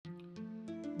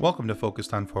Welcome to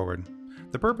Focused on Forward.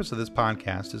 The purpose of this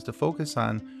podcast is to focus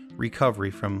on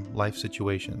recovery from life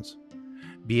situations,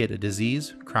 be it a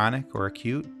disease, chronic or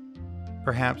acute,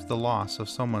 perhaps the loss of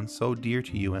someone so dear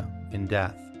to you in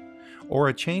death, or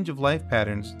a change of life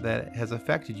patterns that has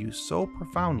affected you so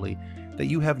profoundly that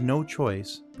you have no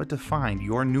choice but to find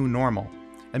your new normal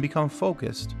and become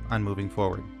focused on moving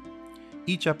forward.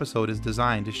 Each episode is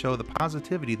designed to show the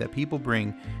positivity that people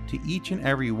bring to each and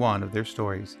every one of their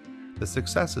stories, the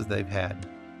successes they've had,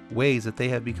 ways that they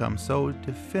have become so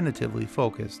definitively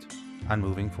focused on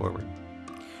moving forward.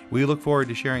 We look forward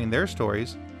to sharing their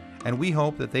stories, and we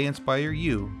hope that they inspire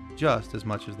you just as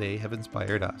much as they have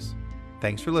inspired us.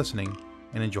 Thanks for listening,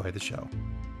 and enjoy the show.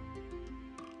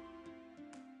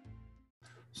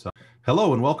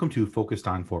 Hello, and welcome to Focused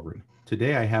on Forward.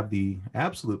 Today I have the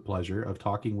absolute pleasure of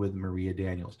talking with Maria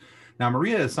Daniels. Now,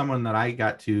 Maria is someone that I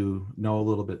got to know a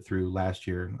little bit through last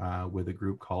year with a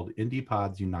group called Indie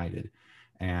Pods United,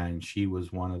 and she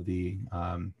was one of the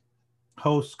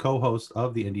co-hosts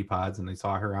of the Indie Pods, and I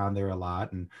saw her on there a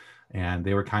lot, and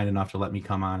they were kind enough to let me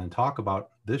come on and talk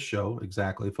about this show,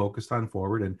 exactly, Focused on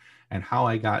Forward, and how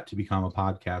I got to become a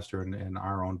podcaster and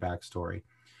our own backstory.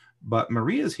 But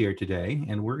Maria's here today,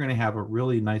 and we're going to have a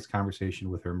really nice conversation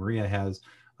with her. Maria has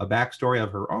a backstory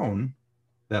of her own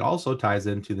that also ties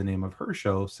into the name of her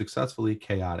show, Successfully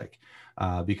Chaotic,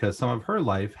 because some of her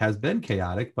life has been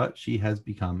chaotic, but she has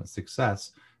become a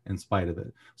success in spite of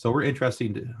it. So we're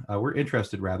interested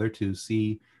to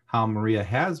see how Maria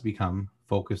has become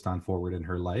focused on forward in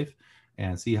her life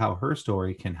and see how her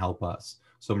story can help us.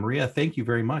 So Maria, thank you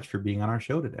very much for being on our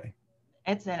show today.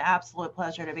 It's an absolute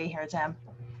pleasure to be here, Tim.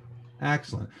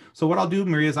 Excellent. So what I'll do,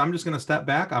 Maria, is I'm just going to step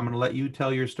back. I'm going to let you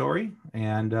tell your story,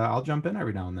 and I'll jump in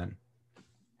every now and then.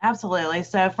 Absolutely.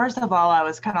 So first of all, I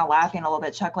was kind of laughing a little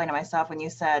bit, chuckling to myself when you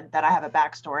said that I have a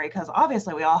backstory, because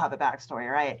obviously we all have a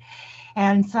backstory, right?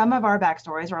 And some of our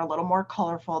backstories are a little more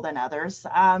colorful than others.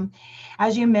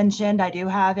 As you mentioned, I do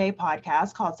have a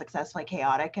podcast called Successfully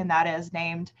Chaotic, and that is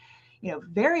named,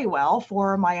 very well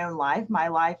for my own life. My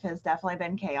life has definitely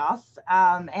been chaos.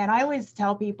 And I always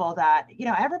tell people that,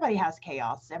 everybody has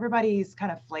chaos. Everybody's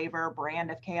kind of flavor, brand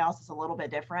of chaos is a little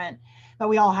bit different, but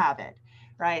we all have it.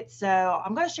 Right. So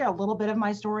I'm going to share a little bit of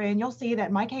my story, and you'll see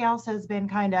that my chaos has been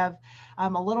kind of a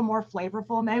little more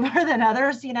flavorful maybe than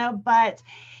others, but,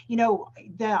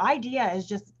 the idea is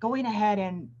just going ahead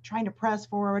and trying to press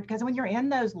forward, because when you're in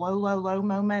those low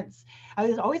moments,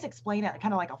 I always explain it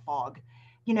kind of like a fog.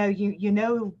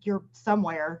 You're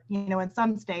somewhere, in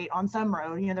some state on some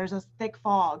road, there's this thick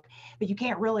fog, but you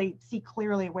can't really see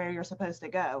clearly where you're supposed to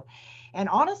go. And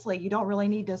honestly, you don't really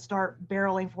need to start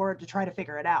barreling forward to try to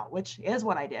figure it out, which is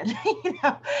what I did.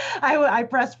 I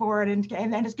pressed forward, and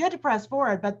it's good to press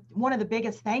forward. But one of the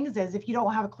biggest things is if you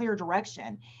don't have a clear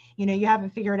direction, you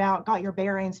haven't got your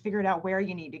bearings, figured out where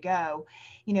you need to go,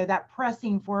 that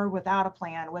pressing forward without a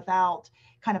plan, without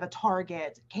kind of a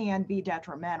target, can be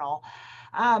detrimental.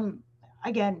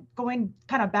 Again, going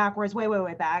kind of backwards,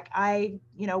 way back, I,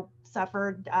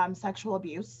 suffered sexual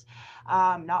abuse,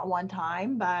 not one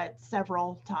time, but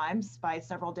several times by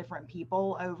several different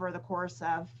people over the course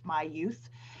of my youth.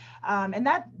 And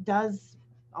that does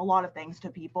a lot of things to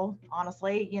people,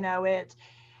 honestly. It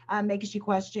makes you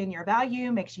question your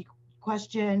value, makes you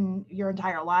question your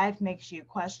entire life, makes you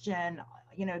question,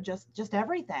 just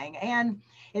everything. And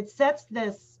it sets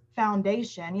this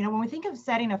foundation. When we think of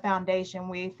setting a foundation,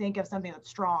 we think of something that's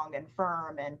strong and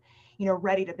firm and,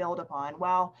 ready to build upon.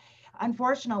 Well,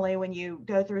 unfortunately, when you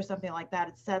go through something like that,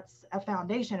 it sets a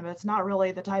foundation, but it's not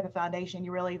really the type of foundation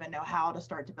you really even know how to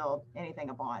start to build anything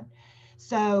upon.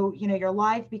 So, your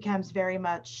life becomes very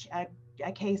much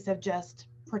a case of just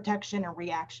protection and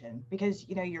reaction, because,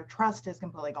 your trust is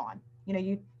completely gone.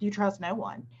 You trust no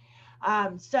one.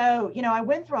 So, I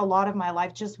went through a lot of my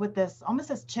life just with almost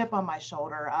this chip on my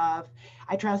shoulder of,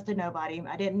 I trusted nobody.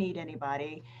 I didn't need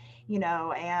anybody,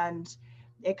 and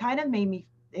it kind of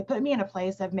it put me in a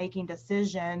place of making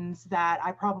decisions that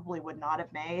I probably would not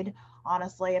have made,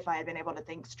 honestly, if I had been able to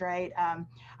think straight.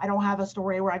 I don't have a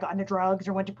story where I got into drugs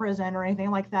or went to prison or anything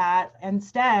like that.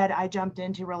 Instead, I jumped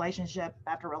into relationship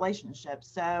after relationship.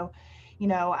 So,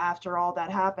 after all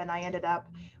that happened, I ended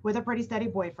up with a pretty steady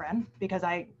boyfriend, because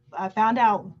I found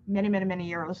out many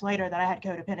years later that I had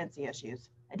codependency issues.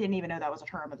 I didn't even know that was a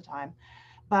term at the time,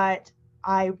 but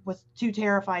I was too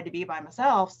terrified to be by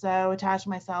myself, so attached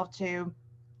myself to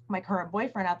my current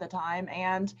boyfriend at the time.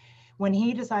 And when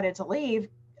he decided to leave,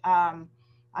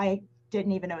 I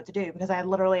didn't even know what to do, because I had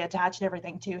literally attached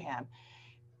everything to him,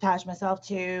 attached myself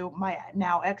to my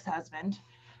now ex-husband.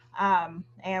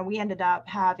 And we ended up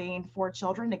having 4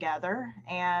 children together,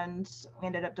 and we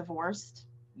ended up divorced.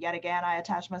 yet again, I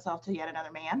attached myself to yet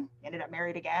another man, ended up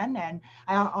married again, and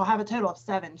I'll have a total of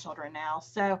 7 children now.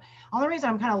 So, only reason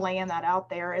I'm kind of laying that out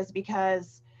there is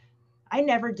because I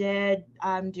never did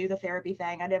do the therapy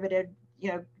thing. I never did,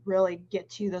 really get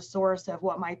to the source of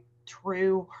what my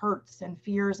true hurts and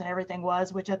fears and everything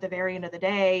was, which at the very end of the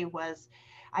day was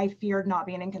I feared not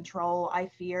being in control. I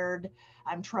feared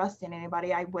trusting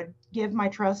anybody. I would give my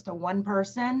trust to one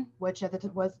person, which at the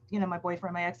was, my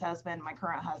boyfriend, my ex-husband, my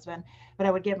current husband, but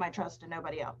I would give my trust to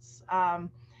nobody else. I,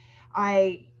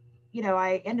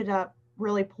 I ended up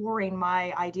really pouring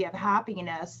my idea of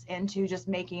happiness into just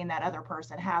making that other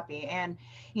person happy. And,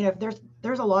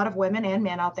 there's a lot of women and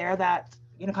men out there that,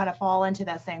 kind of fall into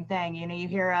that same thing. You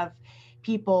hear of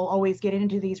people always getting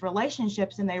into these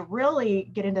relationships, and they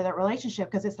really get into that relationship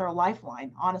because it's their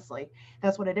lifeline. Honestly,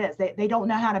 that's what it is. They don't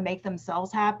know how to make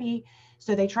themselves happy.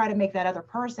 So they try to make that other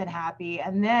person happy.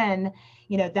 And then,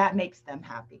 that makes them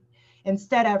happy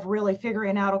instead of really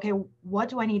figuring out, okay, what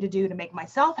do I need to do to make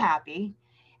myself happy?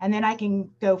 And then I can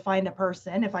go find a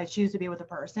person if I choose to be with a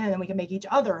person, and then we can make each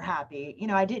other happy.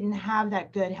 I didn't have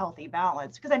that good, healthy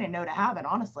balance because I didn't know to have it.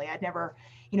 Honestly, I'd never,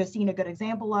 seen a good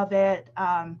example of it.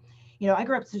 I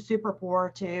grew up super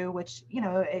poor too, which,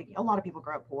 a lot of people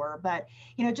grow up poor, but,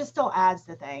 it just still adds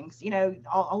to things.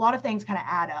 A lot of things kind of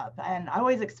add up. And I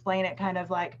always explain it kind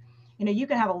of like, you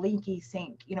can have a leaky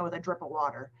sink, with a drip of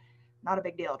water. Not a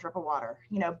big deal, drip of water,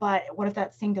 but what if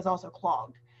that sink is also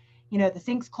clogged? The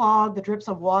sink's clogged, the drips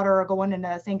of water are going into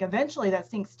the sink. Eventually that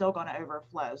sink's still going to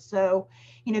overflow. So,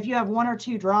 if you have 1 or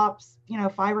 2 drops,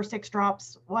 5 or 6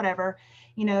 drops, whatever,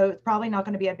 it's probably not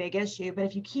going to be a big issue. But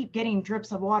if you keep getting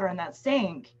drips of water in that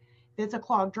sink, if it's a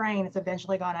clogged drain, it's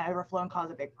eventually going to overflow and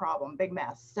cause a big problem, big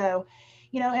mess. So,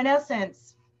 in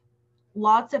essence,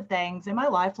 lots of things in my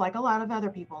life, like a lot of other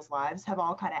people's lives, have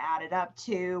all kind of added up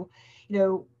to,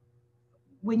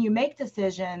 when you make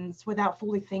decisions without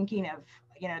fully thinking of,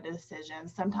 the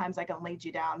decisions, sometimes that can lead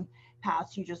you down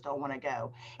paths you just don't want to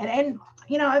go. And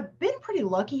I've been pretty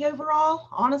lucky overall,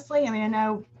 honestly. I mean, I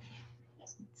know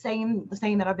saying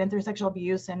that I've been through sexual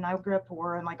abuse and I grew up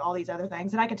poor and like all these other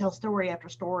things, and I could tell story after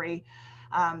story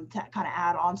to kind of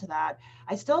add on to that.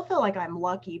 I still feel like I'm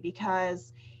lucky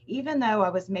because even though I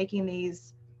was making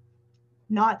these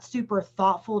not super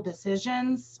thoughtful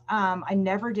decisions, I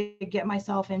never did get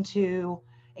myself into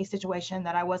a situation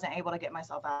that I wasn't able to get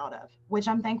myself out of, which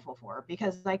I'm thankful for,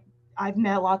 because like I've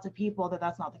met lots of people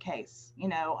that's not the case.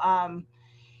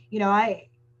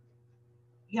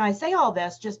 I say all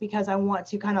this just because I want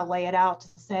to kind of lay it out to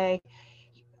say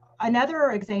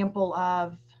another example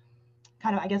of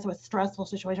kind of, I guess it was stressful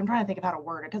situation. I'm trying to think of how to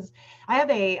word it, because I have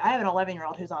an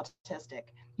 11-year-old who's autistic.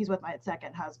 He's with my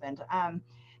second husband.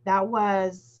 That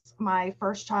was my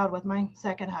first child with my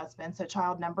second husband. So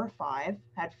child number 5.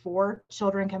 Had 4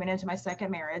 children coming into my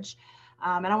second marriage.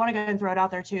 And I want to go and throw it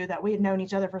out there too, that we had known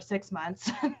each other for 6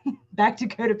 months. Back to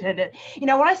codependent.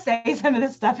 When I say some of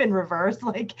this stuff in reverse,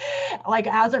 like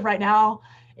as of right now,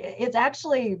 it's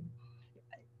actually,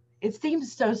 it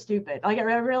seems so stupid. Like it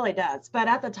really does. But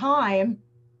at the time,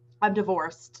 I'm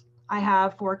divorced. I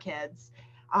have 4 kids.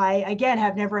 I, again,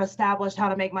 have never established how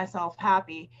to make myself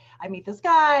happy. I meet this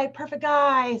guy, perfect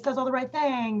guy, says all the right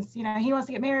things. He wants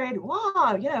to get married.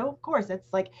 Wow, of course,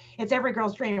 it's like, it's every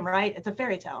girl's dream, right? It's a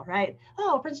fairy tale, right?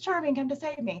 Oh, Prince Charming, come to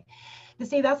save me. To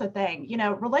see, that's the thing.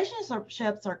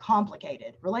 Relationships are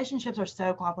complicated. Relationships are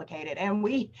so complicated. And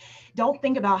we don't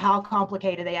think about how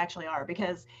complicated they actually are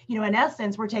because, in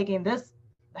essence, we're taking this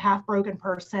half-broken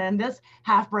person, this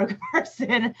half-broken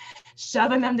person,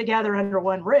 shoving them together under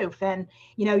one roof. And,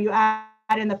 you add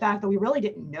in the fact that we really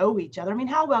didn't know each other. I mean,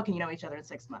 how well can you know each other in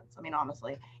 6 months? I mean,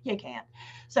 honestly, you can't.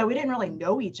 So we didn't really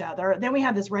know each other. Then we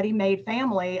had this ready-made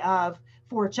family of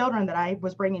 4 children that I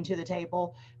was bringing to the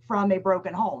table from a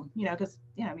broken home, because,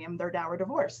 their dad were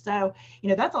divorced. So,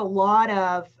 that's a lot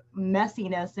of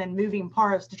messiness and moving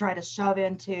parts to try to shove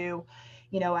into,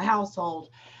 a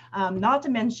household. Not to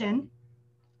mention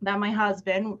that my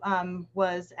husband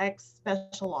was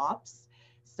ex-special ops.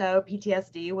 So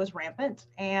PTSD was rampant.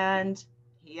 And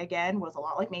he, again, was a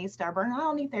lot like me, stubborn. I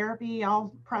don't need therapy.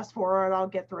 I'll press forward. I'll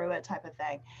get through it type of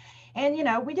thing. And,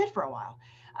 we did for a while.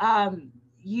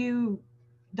 You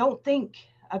don't think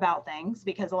about things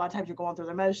because a lot of times you're going through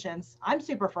the motions. I'm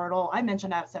super fertile. I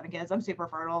mentioned I have 7 kids. I'm super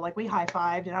fertile. Like we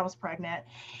high-fived and I was pregnant.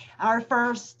 Our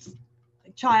first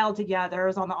child together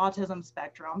is on the autism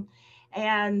spectrum.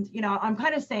 And, I'm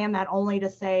kind of saying that only to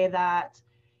say that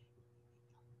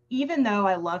even though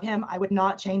I love him, I would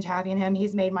not change having him.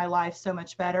 He's made my life so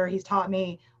much better. He's taught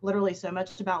me literally so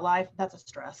much about life. That's a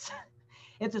stress.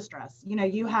 it's a stress.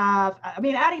 You have, I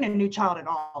mean, adding a new child at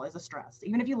all is a stress.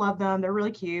 Even if you love them, they're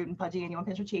really cute and pudgy and you want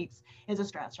to pinch their cheeks, is a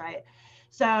stress, right?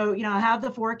 So, I have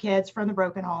the 4 kids from the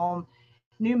broken home,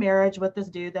 new marriage with this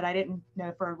dude that I didn't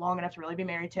know for long enough to really be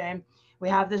married to him. We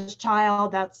have this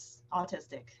child that's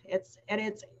autistic. It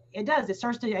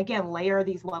starts to, again, layer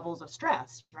these levels of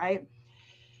stress, right?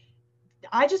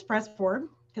 I just press forward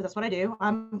because that's what I do.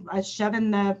 I shove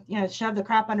the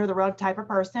crap under the rug type of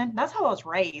person. That's how I was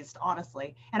raised,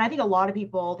 honestly. And I think a lot of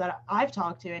people that I've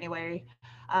talked to anyway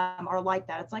are like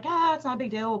that. It's like, it's not a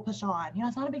big deal. We'll push on.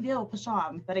 It's not a big deal. We'll push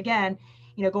on. But again,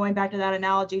 going back to that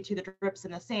analogy to the drips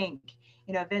in the sink,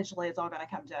 eventually it's all going to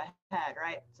come to a head,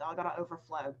 right? It's all going to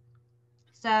overflow.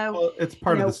 So, well, it's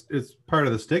part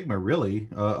of the stigma, really,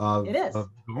 it is. of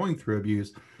going through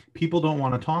abuse. People don't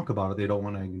want to talk about it. They don't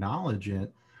want to acknowledge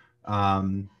it.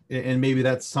 And maybe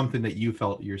that's something that you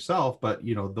felt yourself, but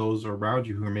those around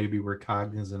you who maybe were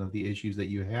cognizant of the issues that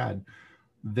you had,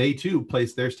 they too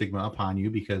place their stigma upon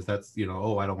you because that's,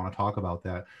 oh, I don't want to talk about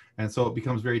that. And so it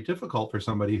becomes very difficult for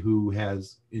somebody who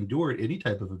has endured any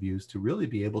type of abuse to really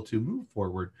be able to move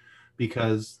forward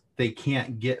because they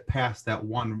can't get past that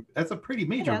one. That's a pretty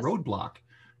major roadblock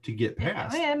to get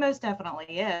past. It most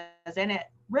definitely is. And it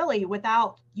really,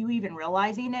 without you even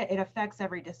realizing it, it affects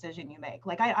every decision you make.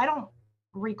 Like I don't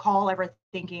recall ever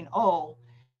thinking, oh,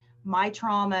 my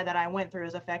trauma that I went through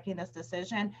is affecting this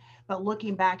decision. But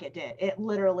looking back, it did. It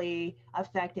literally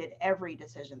affected every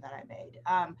decision that I made.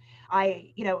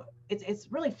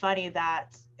 It's really funny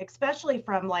that, especially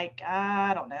from like,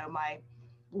 I don't know, my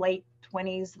late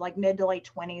 20s, like mid to late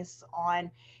 20s on,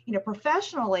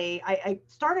 professionally, I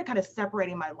started kind of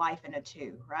separating my life into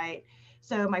two, right?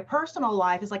 So my personal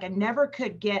life is like I never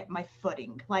could get my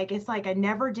footing. Like it's like I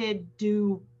never did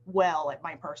do well at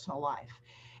my personal life.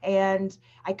 And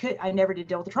I never did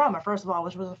deal with the trauma, first of all,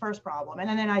 which was the first problem. And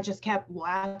then I just kept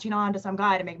latching on to some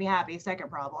guy to make me happy, second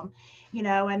problem,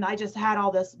 and I just had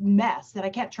all this mess that I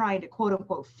kept trying to quote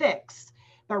unquote fix,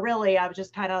 but really I was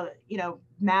just kind of,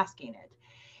 masking it.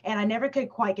 And I never could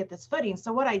quite get this footing.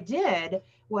 So what I did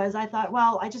was I thought,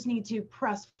 well, I just need to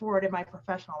press forward in my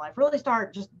professional life, really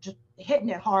start just hitting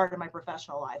it hard in my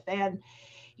professional life. And,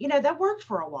 that worked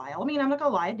for a while. I mean, I'm not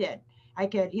gonna lie, it did. I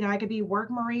could be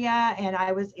work Maria and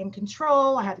I was in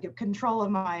control. I had to get control of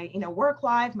my, work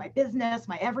life, my business,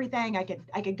 my everything. I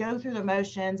could go through the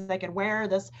motions. I could wear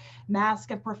this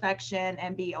mask of perfection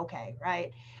and be okay.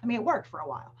 Right. I mean, it worked for a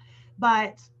while,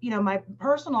 but, my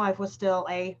personal life was still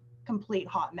a complete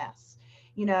hot mess.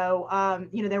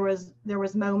 There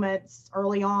was moments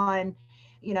early on,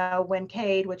 when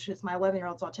Cade, which is my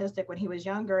 11-year-old's autistic, when he was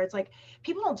younger, it's like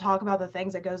people don't talk about the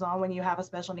things that goes on when you have a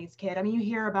special needs kid. I mean, you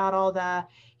hear about all the,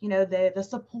 the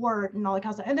support and all that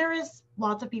kind of stuff. And there is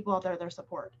lots of people out there that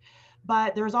support.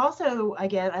 But there's also,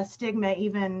 again, a stigma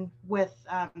even with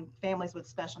families with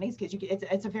special needs kids.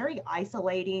 It's a very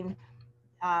isolating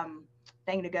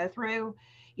thing to go through.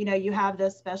 You have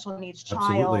this special needs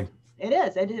child. Absolutely. It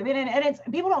is. And it's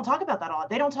people don't talk about that a lot.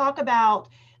 They don't talk about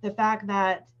the fact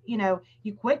that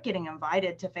you quit getting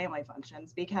invited to family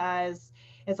functions because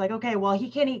it's like, okay, well, he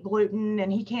can't eat gluten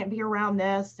and he can't be around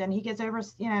this and he gets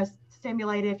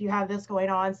stimulated if you have this going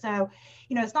on. So,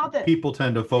 it's not that people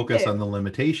tend to focus on the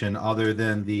limitation other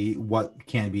than the what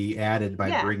can be added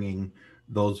by bringing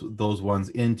those ones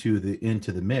into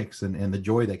the mix and the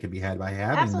joy that can be had by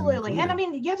having absolutely. them. And I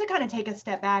mean, you have to kind of take a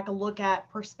step back and look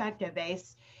at perspective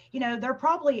base. They're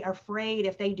probably afraid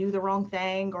if they do the wrong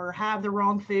thing or have the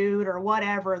wrong food or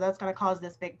whatever, that's going to cause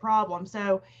this big problem.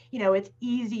 So, it's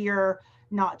easier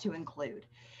not to include,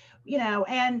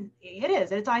 and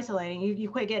it's isolating. You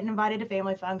quit getting invited to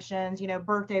family functions,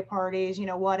 birthday parties,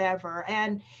 whatever.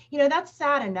 And, that's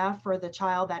sad enough for the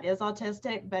child that is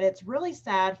autistic, but it's really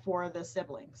sad for the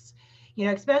siblings,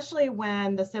 especially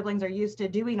when the siblings are used to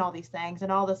doing all these things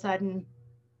and all of a sudden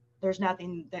there's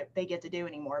nothing that they get to do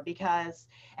anymore because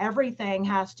everything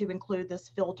has to include this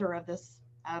filter of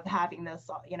having this,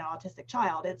 autistic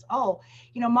child. It's,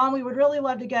 Mom, we would really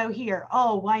love to go here.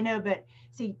 Oh, I know, but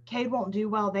see, Cade won't do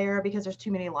well there because there's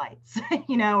too many lights,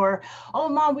 or, oh,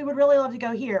 Mom, we would really love to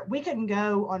go here. We couldn't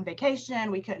go on vacation.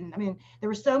 We couldn't, I mean, there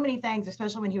were so many things,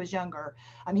 especially when he was younger.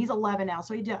 He's 11 now,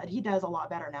 so he does a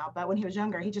lot better now, but when he was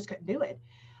younger, he just couldn't do it.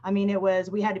 I mean,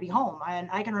 we had to be home. And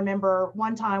I can remember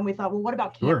one time we thought, well, what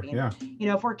about camping? Sure,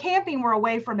 yeah. If we're camping, we're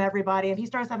away from everybody. If he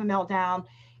starts to have a meltdown,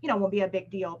 it won't be a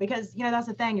big deal because, that's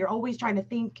the thing. You're always trying to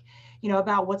think,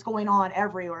 about what's going on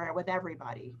everywhere with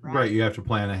everybody. Right. You have to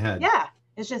plan ahead. Yeah.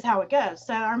 It's just how it goes.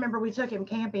 So I remember we took him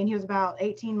camping. He was about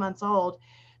 18 months old.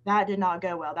 That did not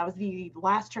go well. That was the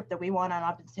last trip that we went on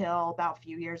up until about a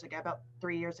few years ago, about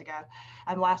 3 years ago.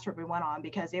 And last trip we went on,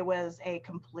 because it was a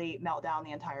complete meltdown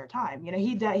the entire time. You know,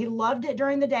 he loved it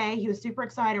during the day. He was super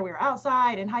excited. We were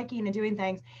outside and hiking and doing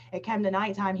things. It came to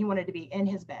nighttime. He wanted to be in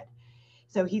his bed.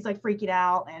 So he's like freaking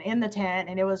out and in the tent,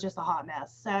 and it was just a hot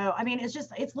mess. So, I mean,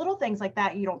 it's little things like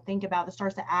that you don't think about that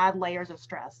starts to add layers of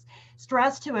stress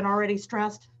to an already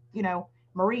stressed,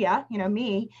 Maria,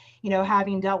 me,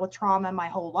 having dealt with trauma my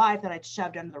whole life that I'd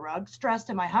shoved under the rug, stress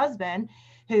to my husband,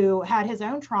 who had his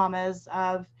own traumas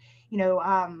of, you know,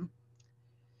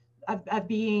 of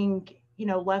being,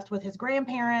 left with his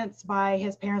grandparents by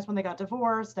his parents when they got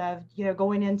divorced, of,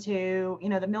 going into,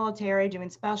 the military, doing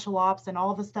special ops and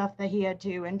all the stuff that he had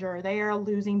to endure there,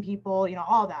 losing people,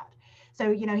 all that.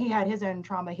 So, he had his own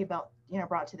trauma he built,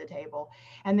 brought to the table.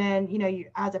 And then,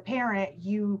 as a parent,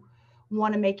 you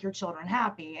want to make your children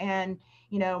happy. And,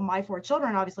 my 4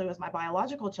 children obviously was my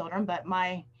biological children, but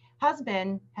my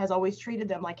husband has always treated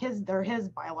them like they're his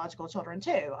biological children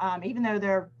too. Even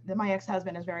though my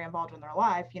ex-husband is very involved in their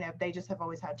life, they just have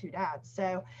always had 2 dads.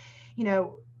 So,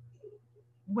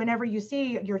 whenever you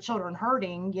see your children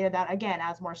hurting, that again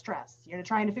adds more stress. You're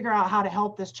trying to figure out how to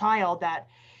help this child that,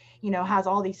 has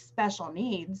all these special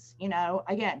needs,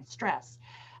 again, stress.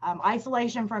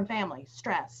 Isolation from family,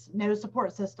 stress. No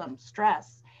support system,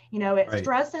 stress. It Right.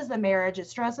 stresses the marriage, it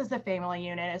stresses the family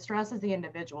unit, it stresses the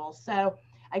individual. So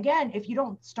again, if you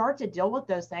don't start to deal with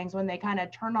those things when they kind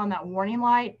of turn on that warning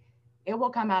light, it will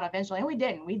come out eventually. And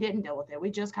we didn't deal with it.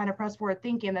 We just kind of pressed forward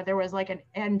thinking that there was like an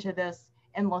end to this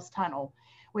endless tunnel,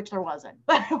 which there wasn't,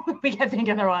 but we kept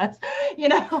thinking there was,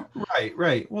 Right,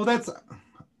 right. Well,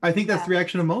 I think that's Yeah. the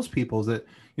reaction of most people, is that,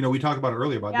 we talked about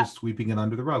earlier about Yeah. just sweeping it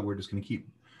under the rug. We're just going to keep,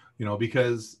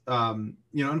 because,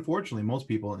 unfortunately, most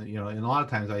people, and a lot of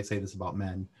times I say this about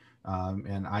men,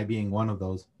 and I being one of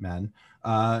those men,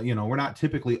 we're not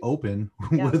typically open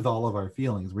Yeah. with all of our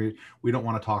feelings. We don't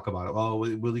want to talk about it. Oh,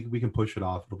 we can push it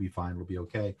off. It'll be fine. It'll be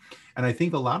okay. And I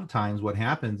think a lot of times what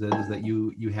happens is that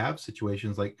you have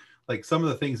situations like some of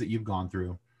the things that you've gone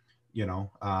through,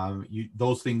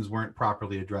 those things weren't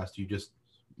properly addressed.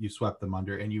 You swept them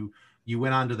under, and you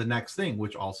went on to the next thing,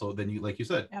 which also then you, like you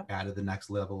said, Yep. added the next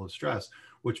level of stress,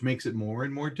 which makes it more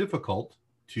and more difficult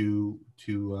to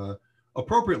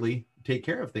appropriately take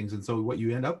care of things. And so what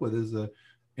you end up with is a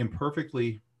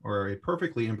perfectly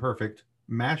imperfect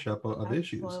mashup of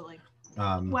issues. Absolutely.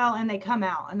 Well, and they come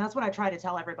out, and that's what I try to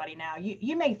tell everybody now.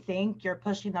 You may think you're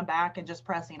pushing them back and just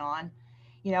pressing on.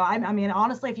 I mean,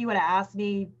 honestly, if you would have asked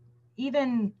me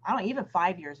even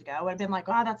 5 years ago, I would have been like,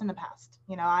 oh, that's in the past.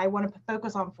 I want to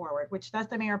focus on forward, which that's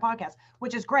the name of our podcast,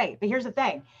 which is great. But here's the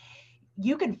thing.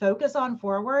 You can focus on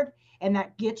forward, and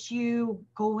that gets you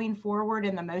going forward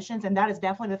in the motions. And that is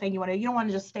definitely the thing you want to do. You don't want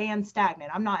to just stand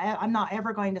stagnant. I'm not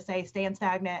ever going to say stand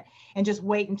stagnant and just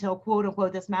wait until quote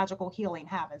unquote this magical healing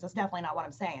happens. That's definitely not what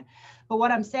I'm saying. But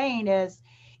what I'm saying is,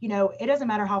 it doesn't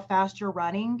matter how fast you're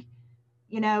running,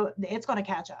 it's going to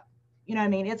catch up. You know what I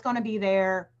mean? It's going to be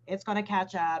there. It's going to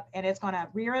catch up, and it's going to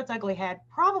rear its ugly head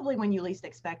probably when you least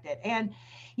expect it. And,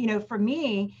 for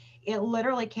me, it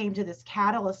literally came to this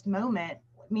catalyst moment.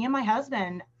 Me and my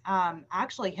husband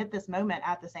actually hit this moment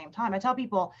at the same time. I tell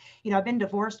people, I've been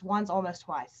divorced once, almost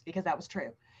twice, because that was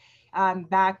true.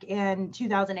 Back in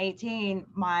 2018,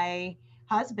 my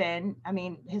husband,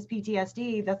 his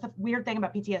PTSD, that's the weird thing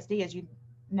about PTSD, is you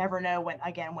never know when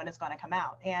it's going to come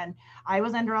out. And I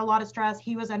was under a lot of stress.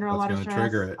 He was under a lot of stress.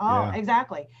 Trigger it. Oh, Yeah.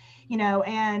 exactly.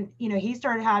 And, he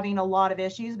started having a lot of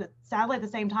issues, but sadly at the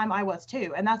same time I was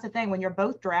too. And that's the thing, when you're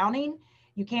both drowning,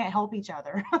 you can't help each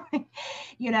other.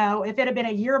 If it had been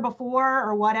a year before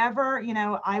or whatever,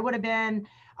 I would have been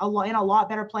in a lot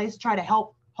better place to try to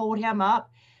help hold him up.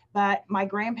 But my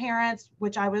grandparents,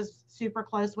 which I was super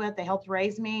close with, they helped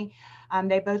raise me.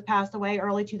 They both passed away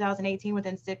early 2018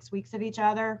 within 6 weeks of each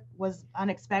other. Was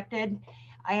unexpected.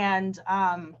 And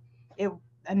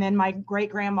and then my great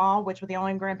grandma, which was the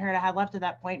only grandparent I had left at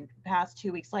that point, passed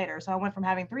 2 weeks later. So I went from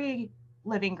having 3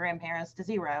 living grandparents to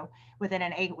 0 within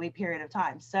an 8-week period of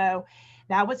time. So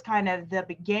that was kind of the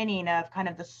beginning of kind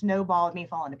of the snowball of me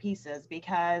falling to pieces,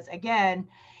 because again,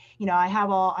 I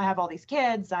have all these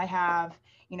kids, I have,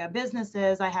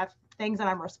 businesses, I have things that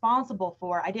I'm responsible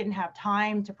for. I didn't have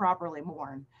time to properly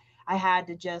mourn. I had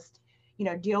to just,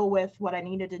 deal with what I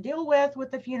needed to deal with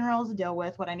the funerals, deal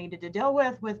with what I needed to deal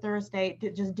with their estate,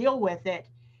 to just deal with it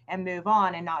and move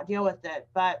on and not deal with it.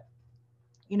 But,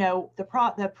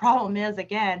 the problem is,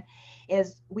 again,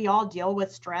 is we all deal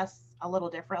with stress a little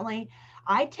differently.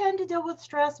 I tend to deal with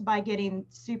stress by getting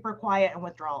super quiet and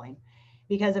withdrawing,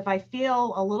 because if I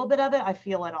feel a little bit of it, I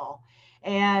feel it all.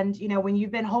 And, when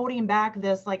you've been holding back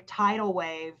this like tidal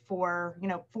wave for,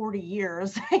 40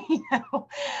 years,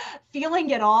 feeling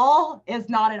it all is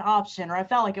not an option, or I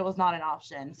felt like it was not an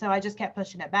option. So I just kept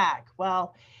pushing it back.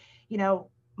 Well,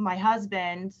 my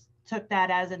husband took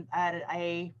that as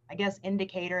a I guess,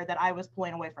 indicator that I was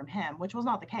pulling away from him, which was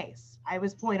not the case. I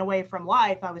was pulling away from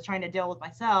life. I was trying to deal with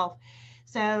myself.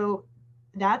 So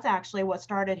that's actually what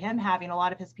started him having a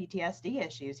lot of his PTSD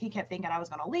issues. He kept thinking I was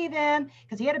going to leave him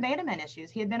because he had abandonment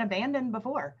issues. He had been abandoned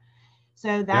before.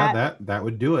 So that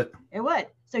would do it. It would.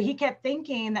 So he kept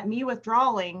thinking that me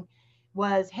withdrawing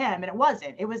was him, and it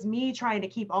wasn't. It was me trying to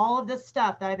keep all of this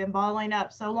stuff that I've been bottling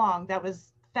up so long, that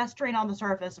was festering on the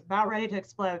surface, about ready to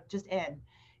explode, just in,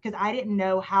 because I didn't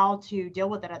know how to deal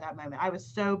with it at that moment. I was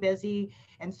so busy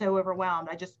and so overwhelmed.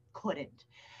 I just couldn't.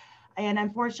 And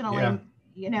unfortunately,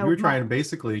 you were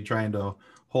basically trying to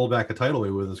hold back a tidal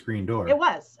wave with a screen door. It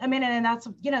was. I mean, and that's,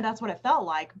 that's what it felt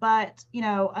like. But,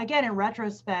 again, in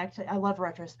retrospect, I love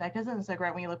retrospect. Isn't it so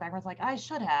great when you look back and it's like, I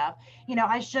should have,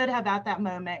 at that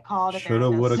moment called a therapist.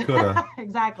 Shoulda, woulda, coulda.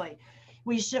 Exactly.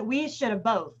 We should have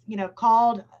both,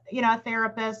 called, a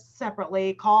therapist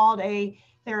separately, called a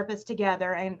therapist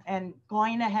together, and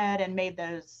going ahead and made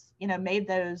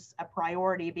those a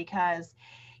priority, because,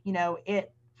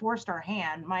 it forced our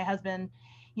hand. My husband,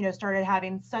 started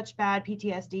having such bad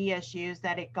PTSD issues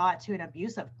that it got to an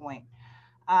abusive point.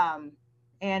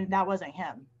 And that wasn't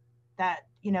him. That,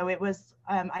 it was,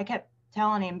 I kept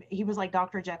telling him he was like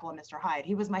Dr. Jekyll and Mr. Hyde.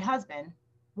 He was my husband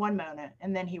one moment,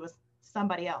 and then he was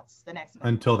somebody else the next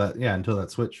moment. Until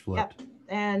that switch flipped. Yep.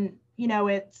 And,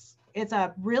 it's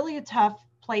a really tough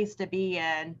place to be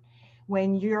in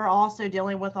when you're also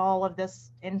dealing with all of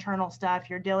this internal stuff.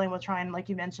 You're dealing with like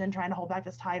you mentioned, trying to hold back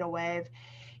this tidal wave.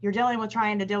 You're dealing with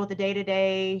trying to deal with the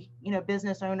day-to-day,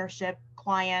 business ownership,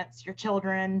 clients, your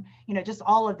children, just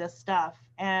all of this stuff.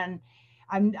 And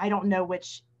I don't know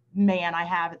which man I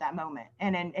have at that moment.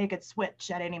 And then it could switch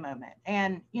at any moment.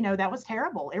 And, that was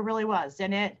terrible. It really was.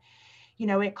 And it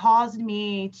caused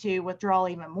me to withdraw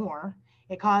even more.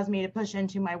 It caused me to push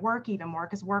into my work even more,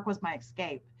 because work was my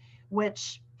escape,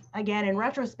 which, again, in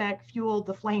retrospect, fueled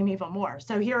the flame even more.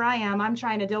 So here I am, I'm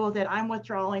trying to deal with it. I'm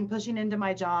withdrawing, pushing into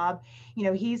my job.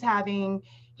 He's having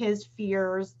his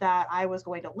fears that I was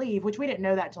going to leave, which we didn't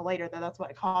know that until later, that that's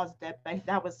what caused it. But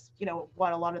that was,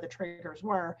 what a lot of the triggers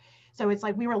were. So it's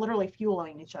like we were literally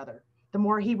fueling each other. The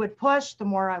more he would push, the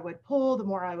more I would pull, the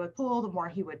more I would pull, the more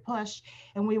he would push.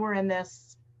 And we were in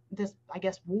this, I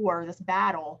guess, war, this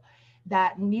battle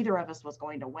that neither of us was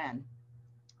going to win.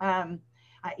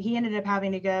 He ended up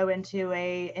having to go into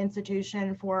a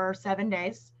institution for 7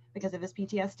 days because of his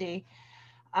PTSD.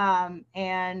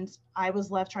 And I was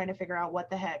left trying to figure out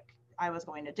what the heck I was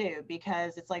going to do,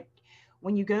 because it's like,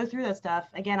 when you go through this stuff,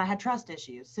 again, I had trust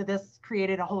issues. So this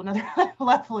created a whole nother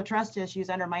level of trust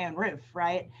issues under my own roof,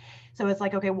 right? So it's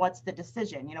like, okay, what's the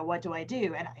decision? What do I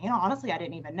do? And, honestly, I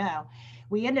didn't even know.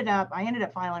 I ended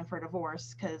up filing for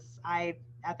divorce, because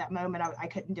at that moment, I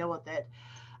couldn't deal with it.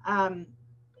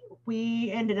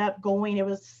 We ended up going, it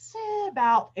was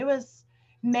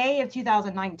May of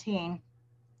 2019.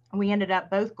 We ended up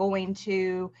both going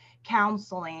to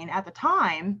counseling. At the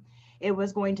time, it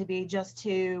was going to be just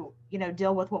to,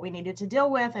 deal with what we needed to deal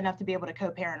with, enough to be able to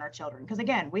co-parent our children. Because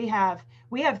again, we have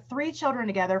 3 children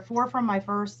together, 4 from my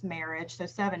first marriage, so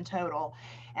 7 total.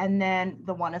 And then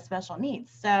the one is special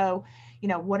needs. So,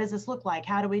 what does this look like?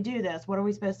 How do we do this? What are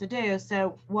we supposed to do?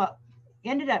 So what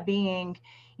ended up being,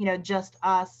 just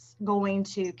us going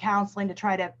to counseling to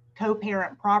try to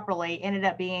co-parent properly, ended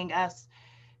up being us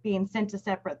being sent to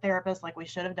separate therapists, like we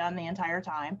should have done the entire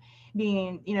time,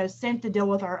 being, sent to deal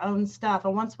with our own stuff.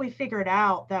 And once we figured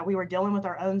out that we were dealing with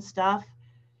our own stuff,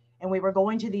 and we were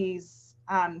going to these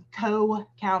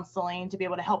co-counseling to be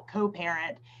able to help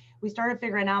co-parent, we started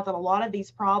figuring out that a lot of these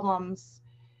problems,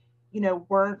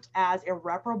 weren't as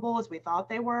irreparable as we thought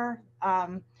they were.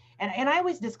 And I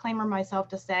always disclaimer myself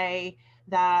to say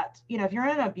that, if you're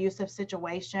in an abusive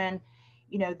situation,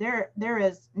 there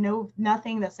is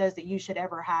nothing that says that you should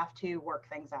ever have to work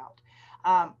things out.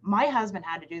 My husband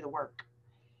had to do the work.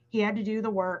 He had to do the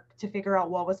work to figure out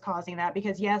what was causing that,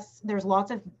 because yes, there's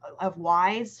lots of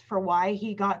whys for why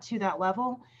he got to that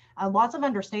level. Lots of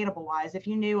understandable whys. If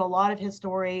you knew a lot of his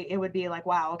story, it would be like,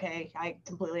 wow, okay, I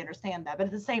completely understand that. But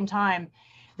at the same time,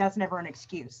 that's never an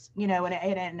excuse,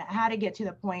 and how to get to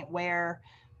the point where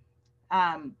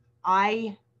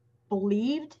I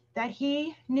believed that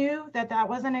he knew that that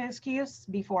wasn't an excuse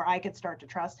before I could start to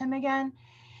trust him again.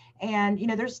 And, you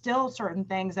know, there's still certain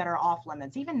things that are off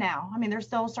limits, even now. I mean, there's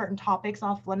still certain topics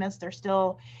off limits. There's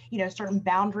still, you know, certain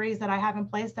boundaries that I have in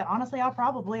place that honestly, I'll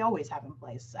probably always have in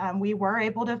place. We were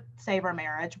able to save our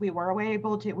marriage. We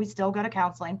still go to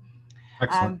counseling.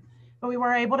 Excellent. But we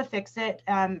were able to fix it.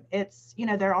 It's, you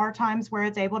know, there are times where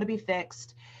it's able to be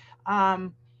fixed.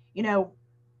 You know,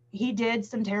 he did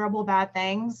some terrible bad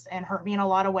things and hurt me in a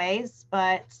lot of ways,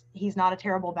 but he's not a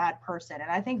terrible bad person.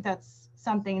 And I think that's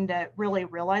something to really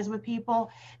realize with people.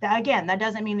 That again, that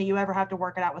doesn't mean that you ever have to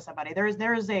work it out with somebody.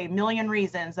 There's a million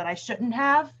reasons that I shouldn't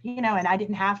have, you know, and I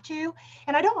didn't have to,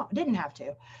 and I didn't have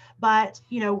to, but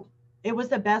you know, it was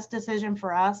the best decision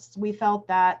for us. We felt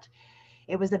that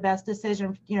it was the best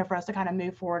decision, you know, for us to kind of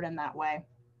move forward in that way.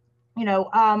 You know,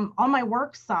 on my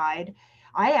work side,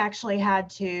 I actually had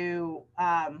to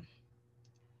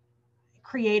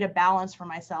create a balance for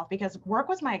myself because work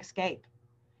was my escape.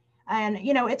 And,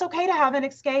 you know, it's okay to have an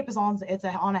escape as long as it's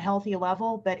on a healthy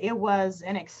level, but it was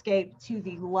an escape to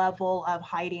the level of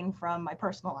hiding from my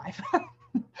personal life.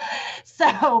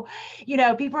 So, you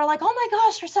know, people are like, oh my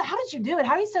gosh, how did you do it?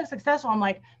 How are you so successful? I'm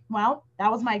like, well,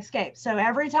 that was my escape. So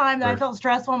every time that I felt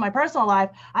stressful in my personal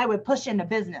life, I would push into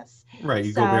business. Right.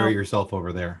 You go bury yourself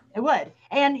over there. It would.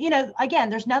 And, you know, again,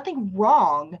 there's nothing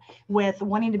wrong with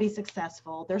wanting to be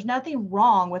successful. There's nothing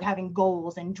wrong with having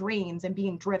goals and dreams and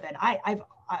being driven.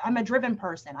 I'm a driven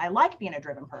person. I like being a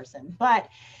driven person, but,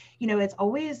 you know, it's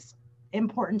always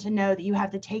important to know that you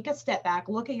have to take a step back,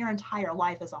 look at your entire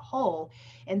life as a whole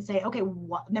and say, okay,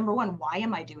 number one, why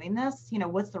am I doing this? You know,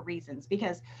 what's the reasons?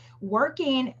 Because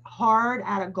working hard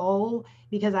at a goal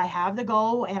because I have the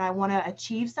goal and I want to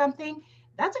achieve something,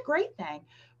 that's a great thing.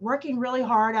 Working really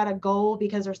hard at a goal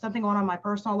because there's something going on in my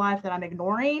personal life that I'm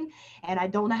ignoring and I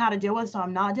don't know how to deal with, so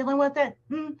I'm not dealing with it,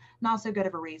 not so good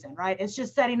of a reason, right? It's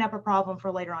just setting up a problem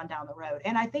for later on down the road.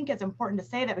 And I think it's important to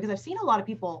say that because I've seen a lot of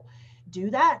people do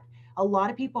that. A lot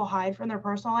of people hide from their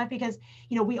personal life because,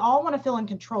 you know, we all want to feel in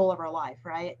control of our life,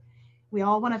 right? We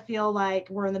all want to feel like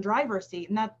we're in the driver's seat,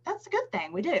 and that's a good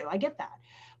thing. We do. I get that.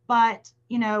 But,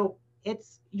 you know,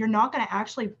 you're not going to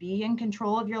actually be in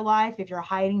control of your life if you're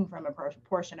hiding from a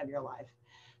portion of your life.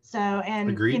 So, and,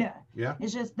 Agreed. You know, yeah,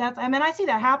 it's just I see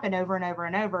that happen over and over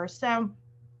and over. So,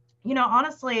 you know,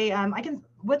 honestly, I can,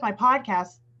 with my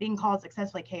podcast being called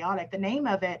Successfully Chaotic, the name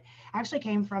of it actually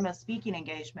came from a speaking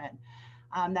engagement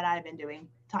that I've been doing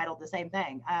titled the same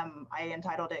thing. I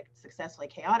entitled it Successfully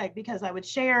Chaotic because I would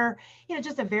share, you know,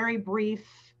 just a very brief,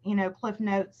 you know, cliff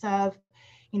notes of,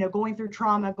 you know, going through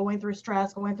trauma, going through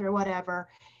stress, going through whatever.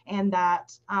 And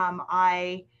that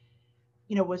I,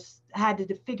 you know, had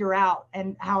to figure out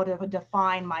and how to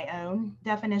define my own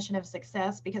definition of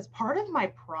success, because part of my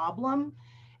problem,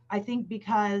 I think,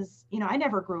 because, you know, I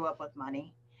never grew up with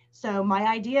money. So my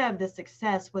idea of the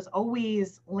success was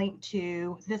always linked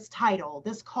to this title,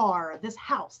 this car, this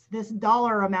house, this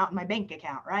dollar amount in my bank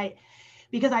account, right?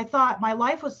 Because I thought my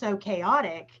life was so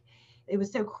chaotic, it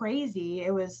was so crazy,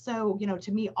 it was so, you know,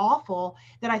 to me awful,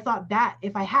 that I thought that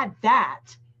if I had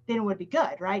that, then it would be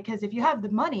good, right? Because if you have the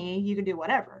money, you can do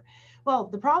whatever. Well,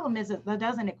 the problem is that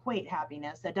doesn't equate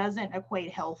happiness. That doesn't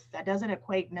equate health. That doesn't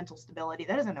equate mental stability.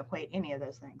 That doesn't equate any of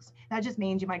those things. That just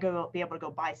means you might be able to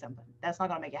go buy something. That's not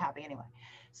going to make you happy anyway.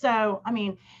 So, I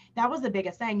mean, that was the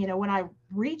biggest thing. You know, when I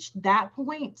reached that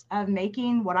point of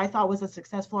making what I thought was a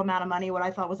successful amount of money, what I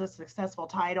thought was a successful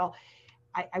title,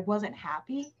 I wasn't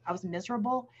happy. I was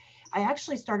miserable. I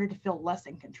actually started to feel less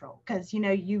in control because, you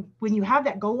know, when you have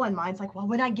that goal in mind, it's like, well,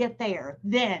 when I get there,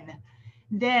 then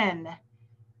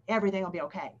everything will be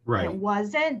okay. Right. And it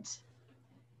wasn't.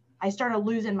 I started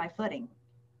losing my footing.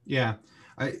 Yeah.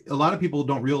 A lot of people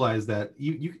don't realize that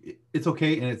it's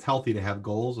okay and it's healthy to have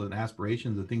goals and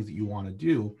aspirations and things that you want to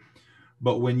do.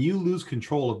 But when you lose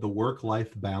control of the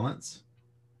work-life balance,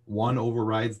 one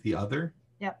overrides the other.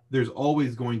 Yep. There's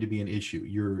always going to be an issue.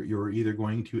 You're either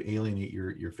going to alienate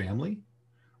your family,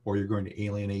 or you're going to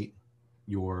alienate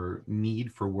your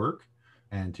need for work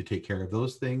and to take care of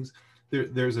those things.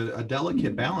 There's a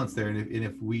delicate balance there, and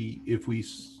if we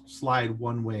slide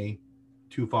one way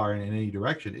too far in any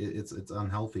direction, it's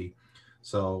unhealthy.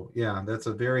 So yeah, that's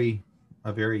a very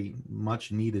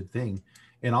much needed thing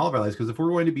in all of our lives, because if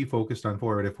we're going to be focused on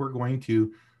forward, if we're going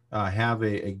to have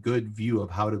a good view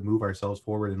of how to move ourselves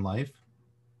forward in life,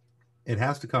 it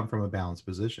has to come from a balanced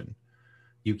position.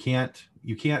 You can't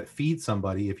feed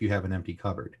somebody if you have an empty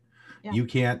cupboard. Yeah. You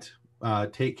can't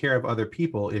take care of other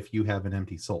people if you have an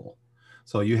empty soul.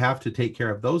 So you have to take care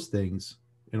of those things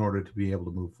in order to be able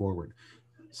to move forward.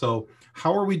 So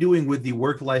how are we doing with the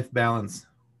work-life balance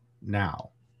now?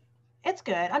 It's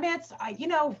good. I mean,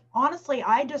 honestly,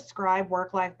 I describe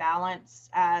work-life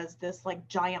balance as this like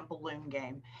giant balloon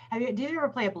game. Did you ever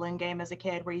play a balloon game as a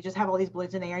kid where you just have all these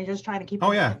balloons in the air and you're just trying to keep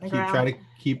Oh them from yeah, hitting the keep ground? try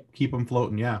to keep them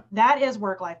floating. Yeah. That is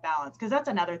work-life balance, because that's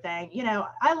another thing.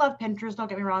 I love Pinterest, don't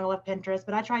get me wrong, I love Pinterest,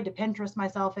 but I tried to Pinterest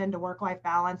myself into work-life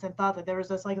balance and thought that there was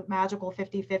this like magical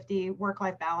 50-50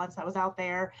 work-life balance that was out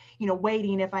there,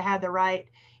 waiting if I had the right,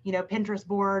 Pinterest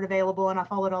board available and I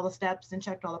followed all the steps and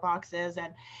checked all the boxes.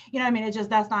 And I mean,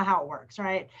 that's not how it works,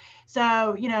 right?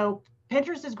 So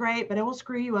Pinterest is great, but it will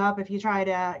screw you up if you try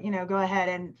to, go ahead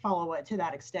and follow it to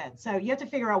that extent. So you have to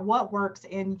figure out what works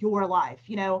in your life,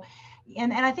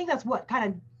 and I think that's what kind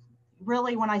of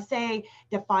really, when I say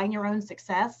define your own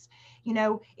success,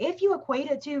 if you equate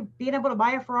it to being able to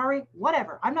buy a Ferrari,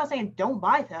 whatever. I'm not saying don't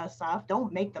buy the stuff,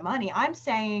 don't make the money. I'm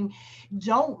saying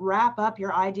don't wrap up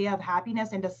your idea of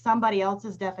happiness into somebody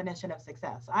else's definition of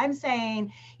success. I'm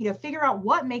saying, figure out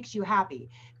what makes you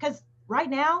happy. Because right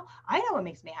now, I know what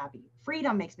makes me happy.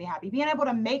 Freedom makes me happy. Being able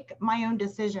to make my own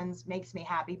decisions makes me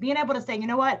happy. Being able to say, you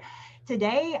know what,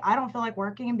 today I don't feel like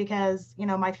working because,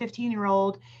 my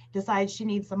 15-year-old decides she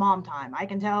needs some mom time. I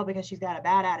can tell because she's got a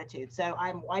bad attitude. So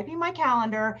I'm wiping my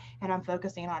calendar and I'm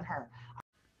focusing on her.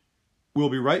 We'll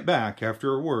be right back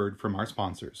after a word from our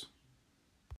sponsors.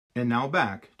 And now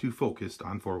back to Focused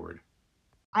on Forward.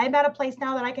 I'm at a place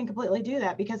now that I can completely do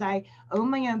that because I own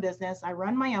my own business. I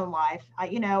run my own life,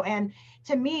 and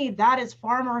to me, that is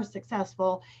far more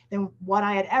successful than what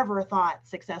I had ever thought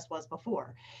success was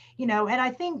before, and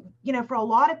I think, for a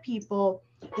lot of people,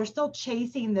 they're still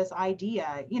chasing this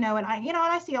idea, and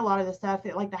I see a lot of the stuff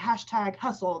like the hashtag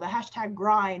hustle, the hashtag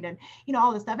grind, and,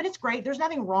 all this stuff. And it's great. There's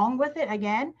nothing wrong with it,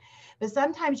 again. But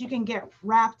sometimes you can get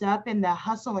wrapped up in the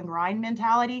hustle and grind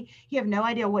mentality. You have no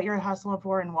idea what you're hustling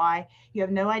for and why. You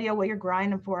have no idea what you're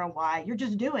grinding for and why. You're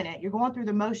just doing it. You're going through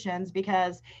the motions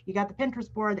because you got the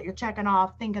Pinterest board that you're checking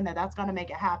off, thinking that that's going to make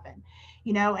it happen.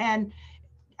 And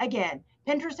again,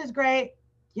 Pinterest is great.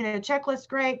 Checklist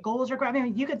great, goals are great. I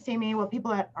mean, you could see me, what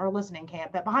people that are listening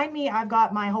can't, but behind me, I've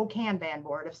got my whole Kanban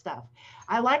board of stuff.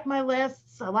 I like my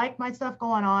lists. I like my stuff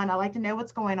going on. I like to know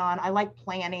what's going on. I like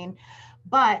planning.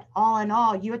 But all in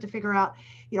all, you have to figure out,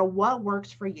 what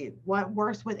works for you, what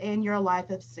works within your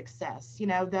life of success.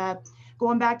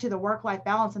 Going back to the work-life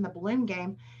balance and the balloon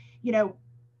game,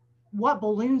 what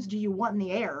balloons do you want in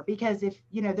the air? Because if,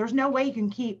 there's no way you can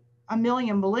keep a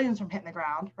million balloons from hitting the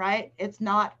ground, right? It's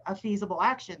not a feasible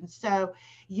action. So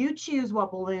you choose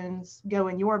what balloons go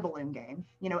in your balloon game,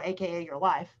 AKA your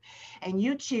life, and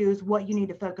you choose what you need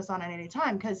to focus on at any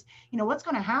time. Because, what's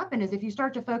going to happen is if you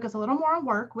start to focus a little more on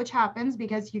work, which happens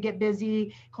because you get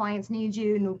busy, clients need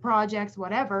you, new projects,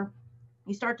 whatever,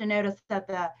 you start to notice that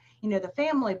the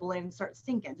family balloons start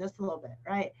sinking just a little bit,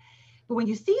 right? But when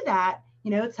you see that,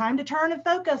 it's time to turn and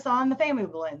focus on the family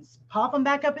balloons, pop them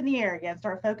back up in the air again,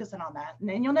 start focusing on that. And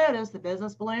then you'll notice the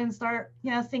business balloons start,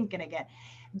 sinking again.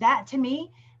 That, to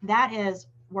me, that is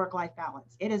work-life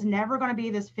balance. It is never going to be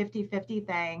this 50-50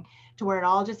 thing to where it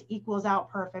all just equals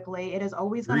out perfectly. It is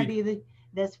always going to be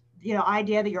this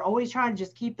idea that you're always trying to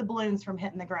just keep the balloons from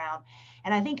hitting the ground.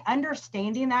 And I think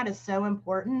understanding that is so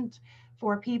important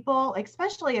for people,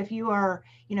 especially if you are,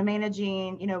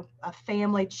 managing, a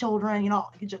family, children,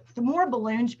 the more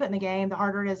balloons you put in the game, the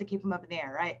harder it is to keep them up in the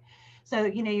air, right? So,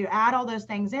 you add all those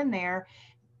things in there.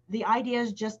 The idea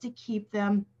is just to keep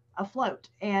them afloat.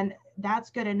 And that's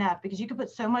good enough, because you can put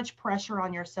so much pressure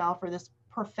on yourself for this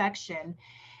perfection,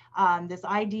 this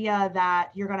idea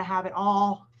that you're going to have it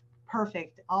all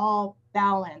perfect, all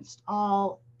balanced,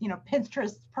 all,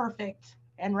 Pinterest perfect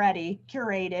and ready,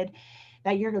 curated,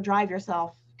 that you're going to drive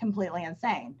yourself completely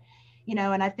insane.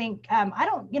 And I think, I'm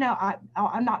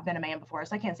not been a man before,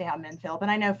 so I can't say how men feel, but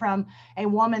I know from a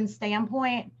woman's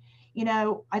standpoint,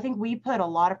 I think we put a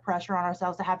lot of pressure on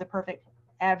ourselves to have the perfect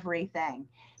everything,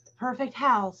 the perfect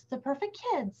house, the perfect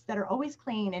kids that are always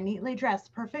clean and neatly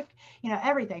dressed, perfect,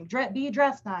 everything, be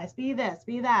dressed nice, be this,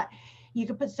 be that. You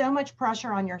could put so much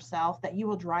pressure on yourself that you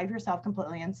will drive yourself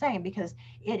completely insane, because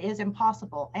it is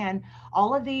impossible. And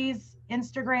all of these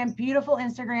beautiful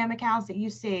Instagram accounts that you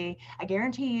see, I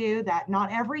guarantee you that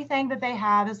not everything that they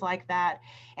have is like that.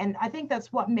 And I think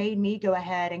that's what made me go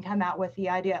ahead and come out with the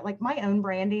idea, like my own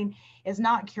branding is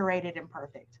not curated and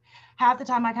perfect. Half the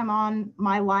time I come on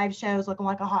my live shows looking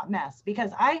like a hot mess,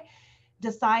 because I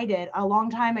decided a long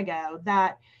time ago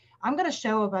that I'm going to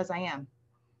show up as I am.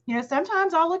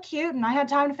 Sometimes I'll look cute and I had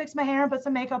time to fix my hair and put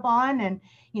some makeup on. And,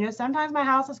 sometimes my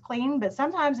house is clean, but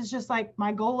sometimes it's just like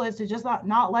my goal is to just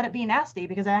not let it be nasty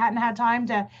because I hadn't had time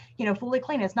to, fully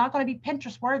clean it. It's not going to be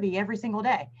Pinterest worthy every single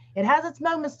day. It has its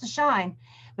moments to shine,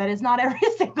 but it's not every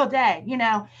single day.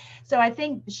 So I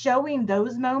think showing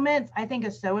those moments, I think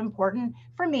is so important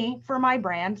for me, for my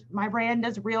brand. My brand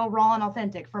is real, raw, and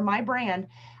authentic. For my brand,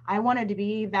 I wanted to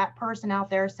be that person out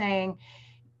there saying,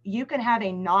 you can have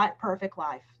a not perfect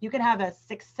life. You can have a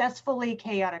successfully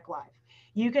chaotic life.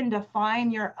 You can define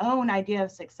your own idea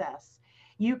of success.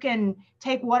 You can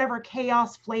take whatever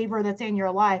chaos flavor that's in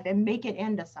your life and make it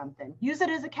into something. Use it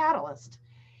as a catalyst.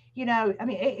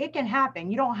 It can happen.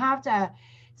 You don't have to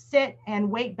sit and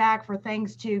wait back for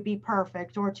things to be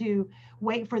perfect or to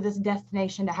wait for this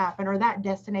destination to happen or that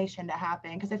destination to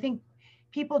happen. Because I think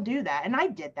people do that. And I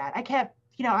did that. I kept,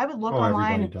 I would look Oh,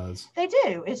 everybody online. does. They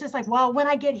do. It's just like, well, when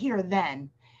I get here, then.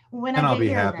 When Then I I'll get be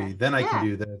here, happy. then. Then I can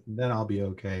Yeah, do this. And then I'll be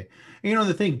okay. And,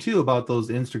 the thing too about those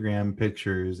Instagram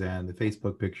pictures and the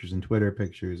Facebook pictures and Twitter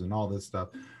pictures and all this stuff,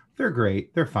 they're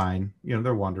great. They're fine.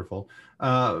 They're wonderful.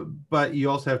 But you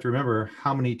also have to remember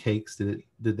how many takes did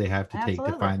they have to take to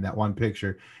absolutely. find that one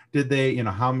picture? Did they,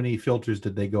 how many filters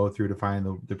did they go through to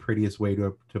find the prettiest way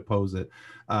to pose it?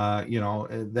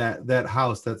 That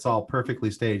house that's all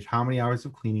perfectly staged. How many hours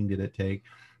of cleaning did it take?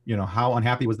 How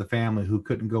unhappy was the family who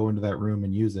couldn't go into that room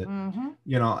and use it?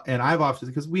 Mm-hmm. And I've often,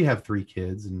 because we have 3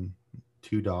 kids and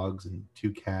 2 dogs and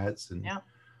 2 cats and Yeah.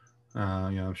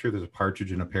 I'm sure there's a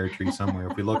partridge in a pear tree somewhere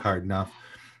if we look hard enough.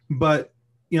 But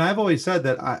I've always said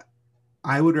that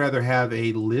I would rather have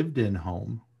a lived in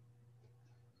home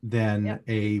than Yep.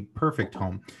 a perfect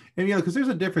home. And because there's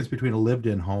a difference between a lived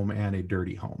in home and a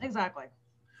dirty home. Exactly.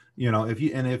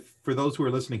 If for those who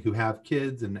are listening who have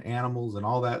kids and animals and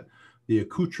all that, the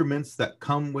accoutrements that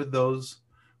come with those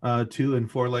 2 and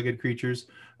 4-legged creatures,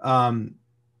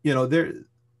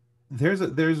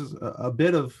 there's a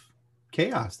bit of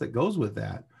chaos that goes with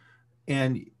that.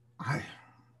 And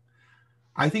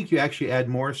I think you actually add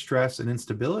more stress and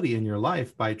instability in your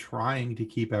life by trying to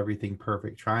keep everything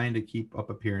perfect, trying to keep up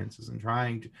appearances and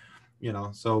trying to,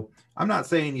 so I'm not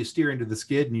saying you steer into the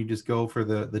skid and you just go for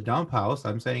the dump house.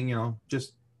 I'm saying,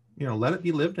 just, let it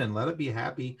be lived in, let it be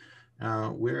happy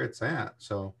where it's at.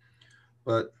 So,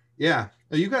 but yeah,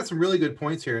 you've got some really good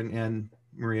points here. And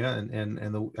Maria,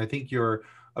 I think your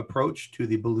approach to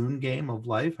the balloon game of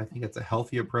life, I think it's a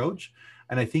healthy approach.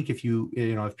 And I think if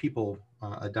if people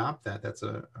adopt that, that's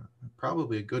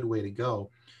probably a good way to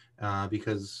go,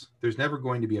 because there's never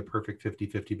going to be a perfect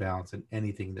 50-50 balance in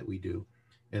anything that we do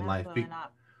in life. Absolutely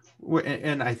not.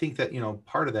 And I think that,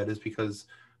 part of that is because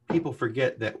people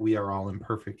forget that we are all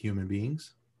imperfect human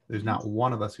beings. There's not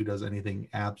one of us who does anything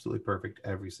absolutely perfect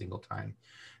every single time.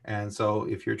 And so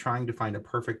if you're trying to find a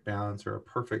perfect balance or a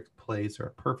perfect place or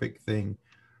a perfect thing,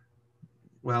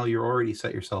 well, you're already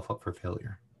set yourself up for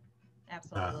failure.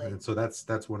 Absolutely. And so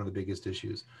that's one of the biggest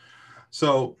issues.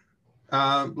 So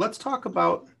let's talk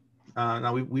about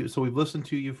now. We've listened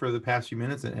to you for the past few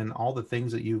minutes and all the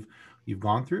things that you've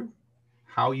gone through,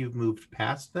 how you've moved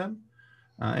past them,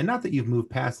 and not that you've moved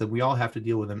past them. We all have to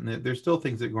deal with them. There's still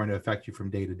things that are going to affect you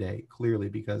from day to day, clearly,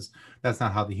 because that's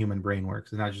not how the human brain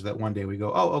works. It's not just that one day we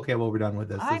go, oh, okay, well, we're done with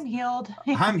this. I'm healed.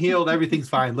 I'm healed. Everything's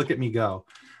fine. Look at me go.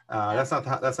 Yeah. That's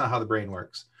not how the brain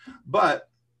works. But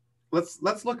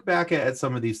let's look back at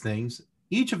some of these things.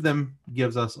 Each of them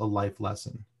gives us a life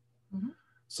lesson. Mm-hmm.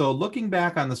 So looking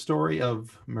back on the story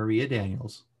of Maria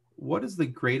Daniels, what is the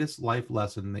greatest life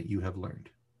lesson that you have learned?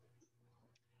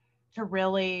 To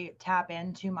really tap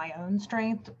into my own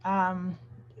strength.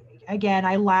 Again,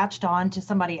 I latched on to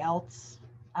somebody else,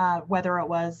 whether it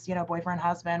was, boyfriend,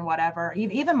 husband, whatever,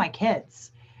 even my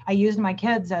kids. I used my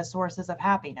kids as sources of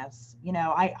happiness.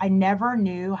 I never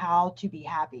knew how to be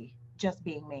happy just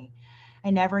being me.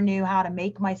 I never knew how to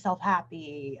make myself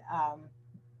happy.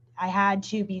 I had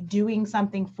to be doing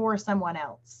something for someone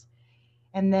else.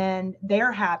 And then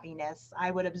their happiness,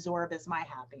 I would absorb as my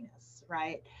happiness,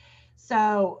 right?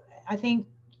 So I think,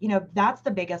 that's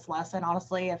the biggest lesson,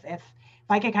 honestly. If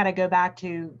I could kind of go back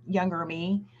to younger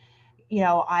me,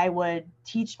 I would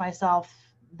teach myself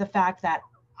the fact that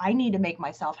I need to make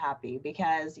myself happy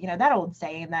because, that old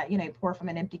saying that, pour from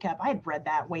an empty cup, I had read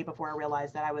that way before I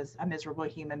realized that I was a miserable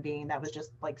human being that was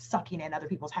just like sucking in other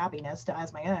people's happiness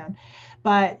as my own.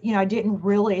 But, it didn't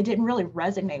really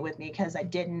resonate with me because I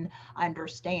didn't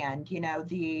understand,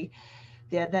 the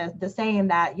saying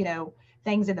that,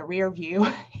 things in the rear view,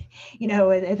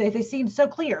 if they seem so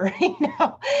clear,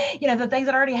 the things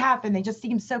that already happened, they just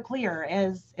seem so clear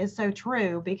is so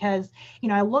true because,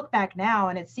 I look back now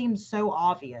and it seems so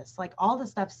obvious, like all the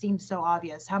stuff seems so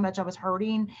obvious, how much I was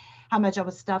hurting, how much I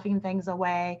was stuffing things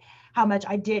away, how much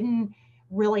I didn't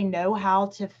really know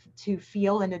how to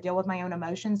feel and to deal with my own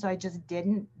emotions. So I just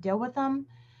didn't deal with them.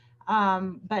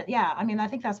 But yeah, I mean, I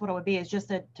think that's what it would be, is just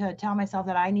to tell myself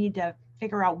that I need to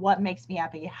figure out what makes me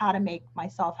happy, how to make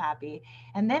myself happy.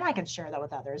 And then I can share that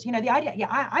with others. The idea,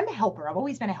 yeah, I'm a helper. I've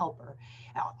always been a helper.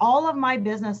 All of my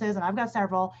businesses, and I've got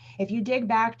several, if you dig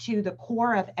back to the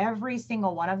core of every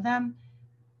single one of them,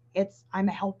 I'm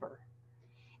a helper.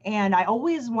 And I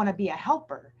always want to be a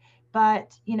helper.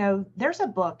 But, there's a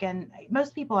book, and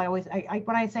most people,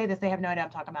 when I say this, they have no idea what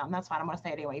I'm talking about, and that's fine. I'm going to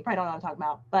say it anyway. You probably don't know what I'm talking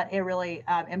about, but it really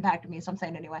impacted me, so I'm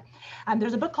saying it anyway.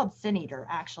 There's a book called Sin Eater,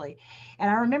 actually. And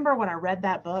I remember when I read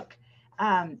that book,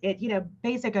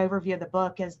 basic overview of the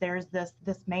book is there's this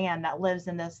man that lives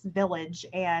in this village,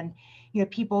 and,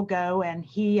 people go and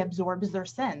he absorbs their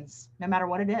sins, no matter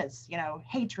what it is,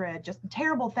 hatred, just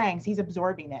terrible things. He's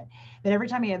absorbing it. But every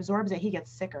time he absorbs it, he gets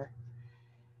sicker.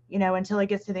 Until he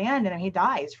gets to the end and he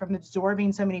dies from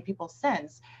absorbing so many people's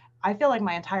sins. I feel like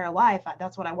my entire life,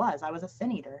 that's what I was. I was a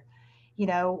sin eater.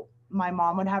 My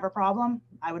mom would have a problem,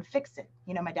 I would fix it.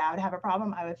 My dad would have a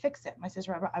problem, I would fix it. My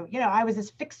sister, I was this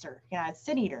fixer, a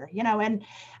sin eater, and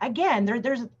again,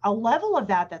 there's a level of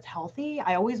that's healthy.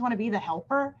 I always want to be the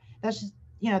helper. That's just,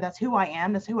 that's who I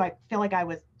am. That's who I feel like I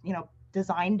was,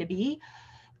 designed to be.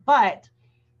 But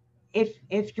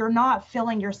if you're not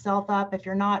filling yourself up, if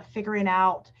you're not figuring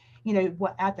out,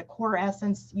 what at the core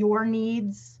essence, your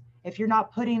needs, if you're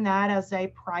not putting that as a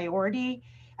priority,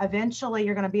 eventually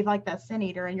you're going to be like that sin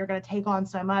eater, and you're going to take on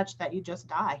so much that you just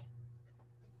die.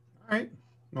 All right.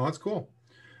 Well, that's cool.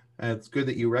 It's good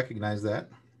that you recognize that,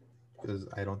 because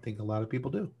I don't think a lot of people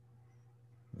do.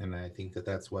 And I think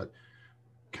that's what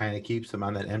kind of keeps them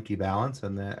on that empty balance,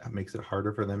 and that makes it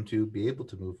harder for them to be able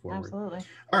to move forward. Absolutely.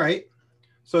 All right.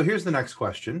 So here's the next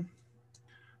question.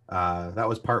 That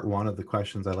was part one of the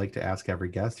questions I like to ask every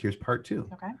guest. Here's part two.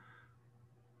 Okay.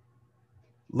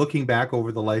 Looking back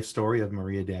over the life story of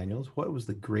Maria Daniels, what was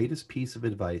the greatest piece of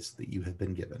advice that you have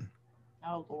been given?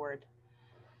 Oh, Lord.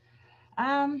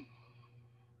 I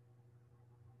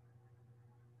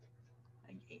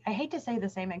hate to say the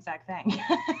same exact thing,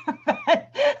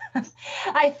 but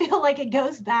I feel like it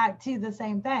goes back to the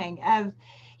same thing of,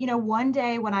 one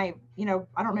day when I don't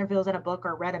remember if it was in a book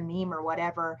or read a meme or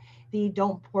whatever, the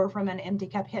don't pour from an empty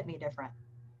cup hit me different.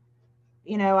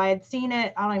 I had seen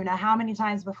it, I don't even know how many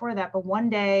times before that, but one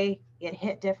day it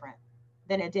hit different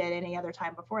than it did any other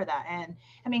time before that. And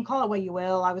I mean, call it what you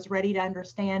will. I was ready to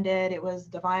understand it. It was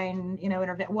divine,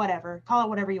 whatever, call it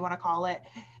whatever you want to call it.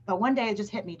 But one day it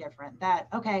just hit me different that,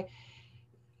 okay,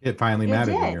 it finally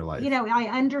mattered in your life. I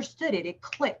understood it. It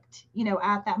clicked,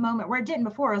 at that moment where it didn't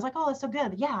before. I was like, oh, that's so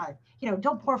good. Yeah.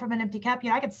 Don't pour from an empty cup.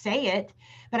 I could say it,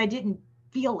 but I didn't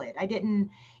feel it. I didn't,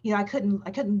 I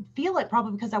couldn't feel it,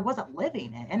 probably because I wasn't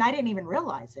living it, and I didn't even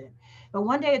realize it. But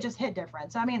one day it just hit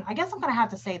different. So, I mean, I guess I'm going to have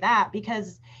to say that,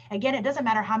 because again, it doesn't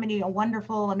matter how many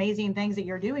wonderful, amazing things that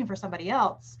you're doing for somebody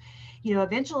else,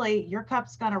 eventually your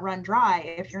cup's going to run dry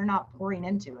if you're not pouring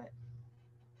into it.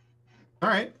 All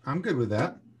right. I'm good with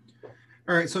that.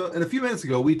 All right. So a few minutes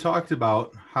ago, we talked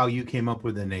about how you came up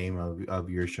with the name of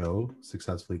your show,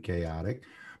 Successfully Chaotic.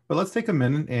 But let's take a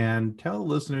minute and tell the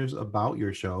listeners about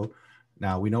your show.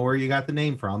 Now, we know where you got the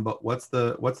name from, but what's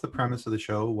the premise of the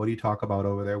show? What do you talk about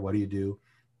over there? What do you do?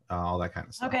 All that kind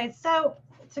of stuff. Okay. So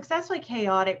Successfully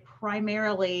Chaotic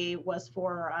primarily was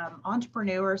for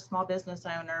entrepreneurs, small business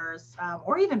owners,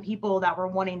 or even people that were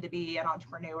wanting to be an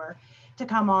entrepreneur, to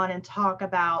come on and talk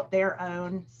about their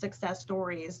own success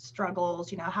stories,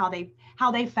 struggles, how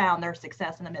they found their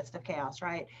success in the midst of chaos,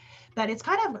 right? But it's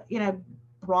kind of,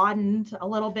 broadened a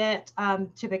little bit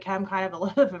to become kind of a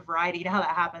little bit of a variety. You know how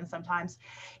that happens sometimes.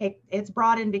 It's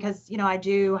broadened because, I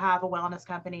do have a wellness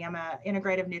company. I'm an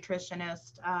integrative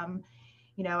nutritionist.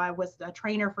 I was a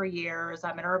trainer for years.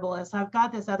 I'm an herbalist. I've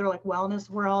got this other like wellness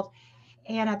world.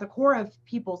 And at the core of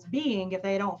people's being, if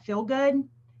they don't feel good,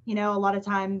 a lot of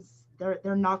times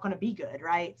they're not going to be good,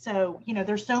 right? So,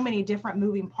 there's so many different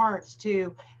moving parts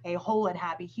to a whole and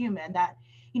happy human that,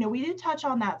 we do touch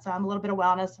on that some, a little bit of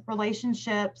wellness,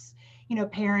 relationships,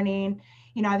 parenting.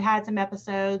 I've had some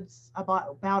episodes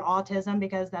about autism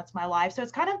because that's my life. So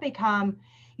it's kind of become,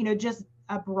 just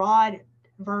a broad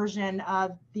version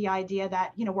of the idea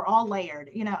that, we're all layered.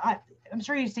 I'm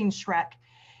sure you've seen Shrek.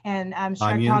 And Shrek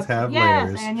Onions talks, have yes,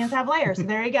 layers. onions have layers. So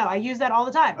there you go. I use that all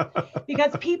the time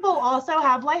because people also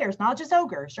have layers, not just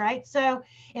ogres, right? So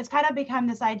it's kind of become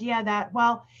this idea that,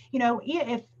 well,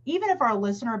 if even if our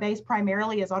listener base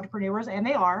primarily is entrepreneurs, and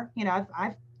they are,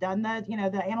 I've done the,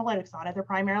 the analytics on it, they're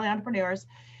primarily entrepreneurs.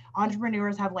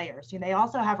 Entrepreneurs have layers. They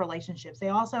also have relationships. They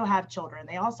also have children.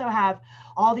 They also have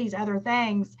all these other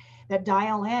things that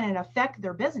dial in and affect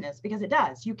their business, because it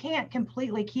does. You can't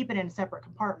completely keep it in separate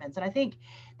compartments. And I think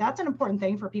that's an important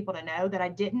thing for people to know that I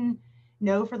didn't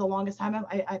know for the longest time.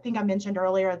 I think I mentioned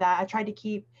earlier that I tried to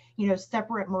keep,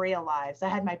 separate Maria lives. I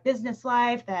had my business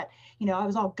life that, I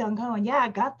was all gung ho and yeah, I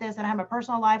got this. And I had my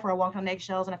personal life where I walked on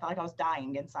eggshells and I felt like I was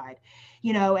dying inside,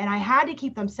 and I had to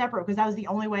keep them separate because that was the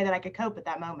only way that I could cope at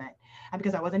that moment,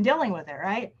 because I wasn't dealing with it.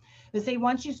 Right. But see,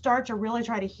 once you start to really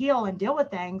try to heal and deal with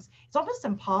things, it's almost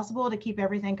impossible to keep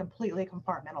everything completely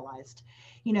compartmentalized.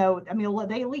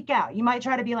 They leak out. You might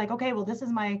try to be like, okay, well, this is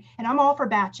and I'm all for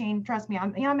batching. Trust me,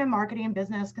 I'm in marketing,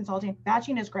 business, consulting.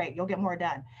 Batching is great. You'll get more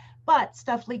done. But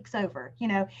stuff leaks over.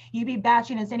 You be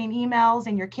batching and sending emails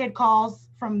and your kid calls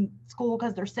from school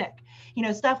because they're sick.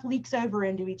 Stuff leaks over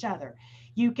into each other.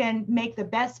 You can make the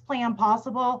best plan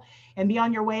possible and be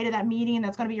on your way to that meeting.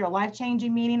 That's going to be your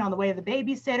life-changing meeting. On the way to the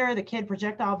babysitter, the kid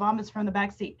projectile vomits from the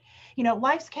back seat.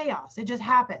 Life's chaos. It just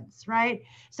happens, right?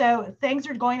 So things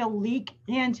are going to leak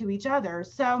into each other.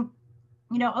 So,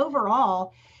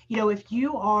 overall, if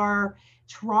you are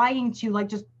trying to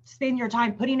just spend your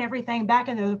time putting everything back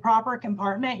into the proper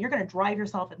compartment, you're going to drive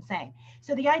yourself insane.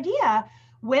 So the idea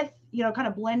with, kind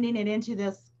of blending it into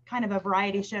this kind of a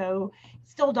variety show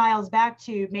still dials back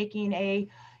to making a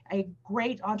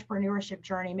great entrepreneurship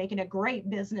journey, making a great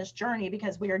business journey,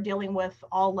 because we are dealing with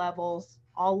all levels,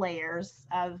 all layers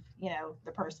of,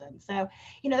 the person. So,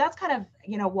 that's kind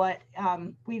of, what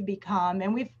we've become.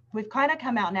 And we've kind of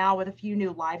come out now with a few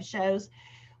new live shows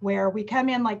where we come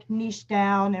in like niche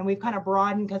down, and we've kind of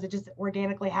broadened because it just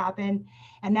organically happened.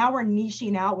 And now we're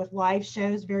niching out with live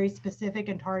shows, very specific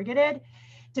and targeted,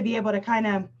 to be able to kind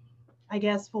of, I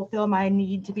guess, fulfill my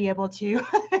need to be able to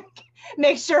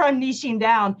make sure I'm niching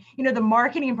down. The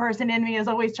marketing person in me is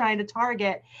always trying to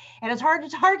target, and it's hard to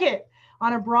target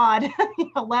on a broad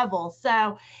level.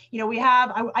 So,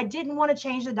 I didn't want to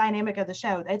change the dynamic of the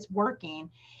show. It's working.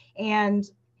 And,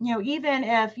 even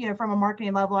if, from a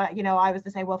marketing level, I was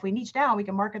to say, well, if we niche down, we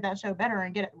can market that show better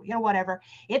and get it, whatever.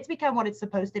 It's become what it's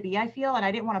supposed to be, I feel, and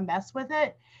I didn't want to mess with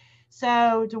it.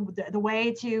 So the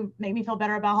way to make me feel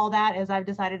better about all that is I've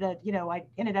decided to,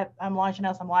 I'm launching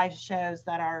out some live shows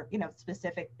that are,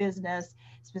 specific business,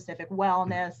 specific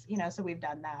wellness, so we've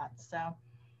done that.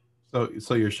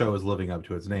 So your show is living up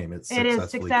to its name. It is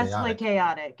successfully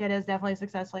chaotic. It is definitely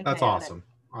successfully chaotic. That's awesome.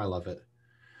 I love it.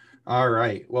 All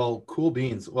right. Well, cool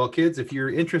beans. Well, kids, if you're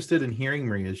interested in hearing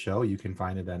Maria's show, you can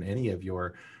find it on any of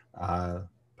your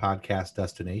podcast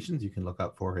destinations. You can look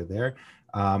up for her there.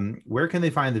 Where can they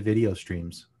find the video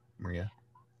streams, Maria?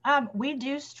 We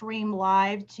do stream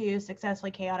live to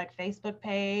Successfully Chaotic Facebook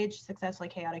page, Successfully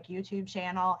Chaotic YouTube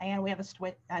channel, and we have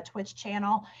a Twitch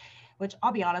channel, which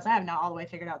I'll be honest, I have not all the way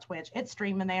figured out Twitch. It's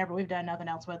streaming there, but we've done nothing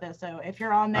else with it. So if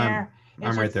you're on there,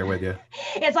 I'm right there with you.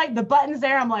 It's like the buttons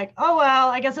there. I'm like, oh, well,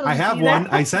 I guess I have one.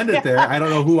 I send it there. I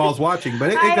don't know who all's watching, but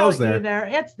it goes there.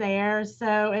 It's there.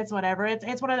 So it's whatever.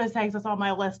 It's one of those things that's on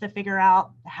my list to figure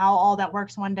out how all that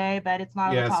works one day, but it's not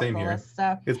on the top of the list.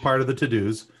 So it's part of the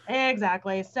to-dos.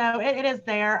 Exactly. So it is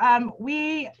there.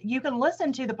 You can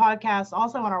listen to the podcast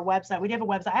also on our website. We do have a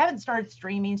website. I haven't started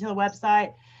streaming to the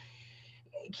website.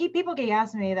 People keep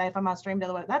asking me that if I'm on stream to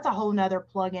the web, that's a whole nother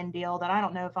plug-in deal that I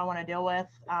don't know if I want to deal with.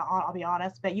 I'll be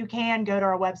honest, but you can go to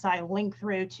our website, link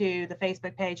through to the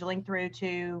Facebook page, link through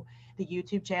to the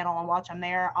YouTube channel and watch them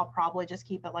there. I'll probably just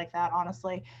keep it like that,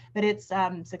 honestly, but it's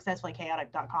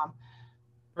successfullychaotic.com.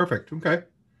 Perfect. Okay.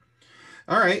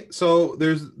 All right. So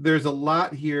there's a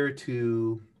lot here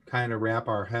to kind of wrap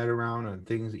our head around on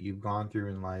things that you've gone through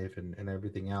in life and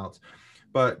everything else.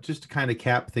 But just to kind of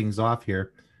cap things off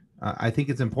here, I think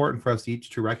it's important for us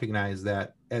each to recognize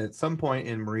that at some point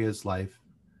in Maria's life,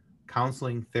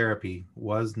 counseling therapy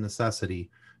was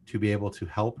necessity to be able to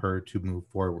help her to move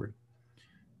forward.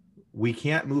 We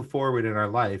can't move forward in our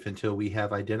life until we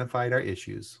have identified our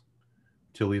issues,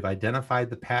 till we've identified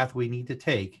the path we need to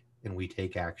take, and we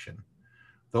take action.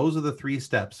 Those are the 3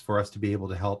 steps for us to be able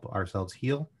to help ourselves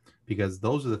heal, because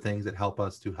those are the things that help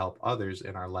us to help others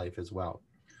in our life as well.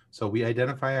 So we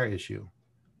identify our issue.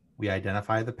 We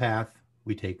identify the path,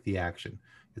 we take the action.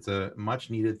 It's a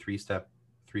much needed three-step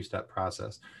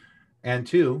process. And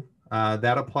 2,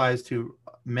 that applies to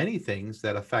many things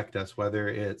that affect us, whether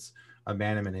it's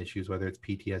abandonment issues, whether it's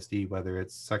PTSD, whether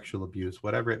it's sexual abuse,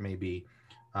 whatever it may be.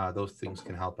 those things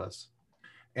can help us.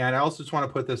 And I also just want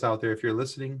to put this out there. If you're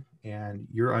listening and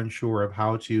you're unsure of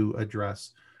how to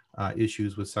address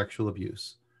issues with sexual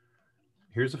abuse,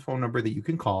 here's a phone number that you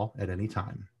can call at any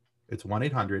time. It's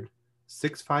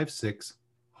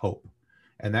 1-800-656-HOPE.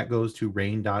 And that goes to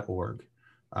RAINN.org.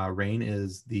 RAINN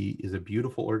is a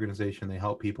beautiful organization. They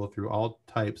help people through all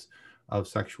types of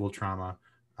sexual trauma,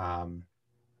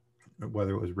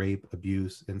 whether it was rape,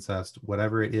 abuse, incest,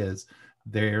 whatever it is.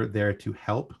 They're there to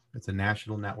help. It's a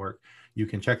national network. You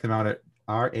can check them out at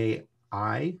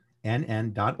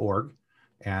RAINN.org.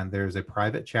 And there's a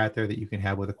private chat there that you can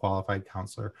have with a qualified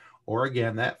counselor. Or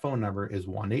again, that phone number is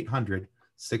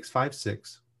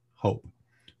 1-800-656-HOPE.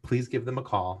 Please give them a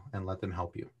call and let them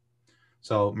help you.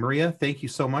 So Maria, thank you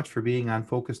so much for being on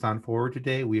Focused on Forward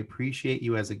today. We appreciate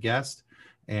you as a guest.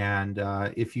 And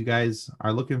if you guys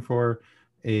are looking for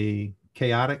a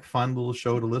chaotic, fun little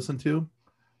show to listen to,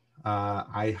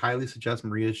 I highly suggest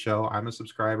Maria's show. I'm a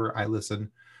subscriber. I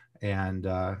listen, and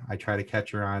I try to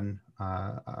catch her on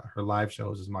her live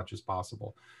shows as much as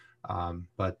possible.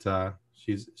 But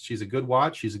she's a good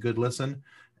watch. She's a good listen,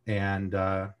 and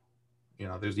there's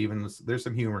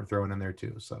some humor thrown in there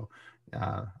too. So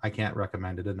I can't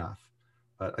recommend it enough.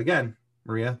 But again,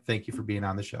 Maria, thank you for being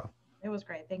on the show. It was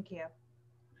great. Thank you.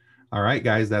 All right,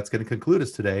 guys, that's going to conclude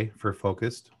us today for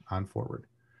Focused on Forward.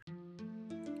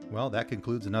 Well, that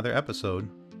concludes another episode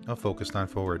of Focused on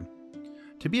Forward.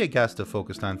 To be a guest of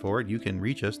Focused on Forward, you can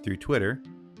reach us through Twitter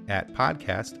at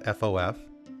PodcastFOF,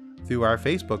 through our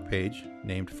Facebook page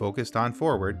named Focused on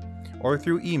Forward, or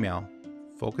through email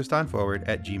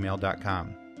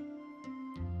focusedonforward@gmail.com.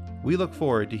 We look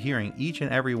forward to hearing each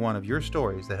and every one of your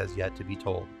stories that has yet to be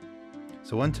told.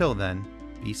 So until then,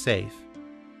 be safe,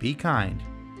 be kind,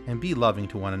 and be loving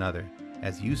to one another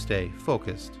as you stay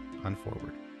focused on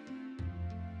forward.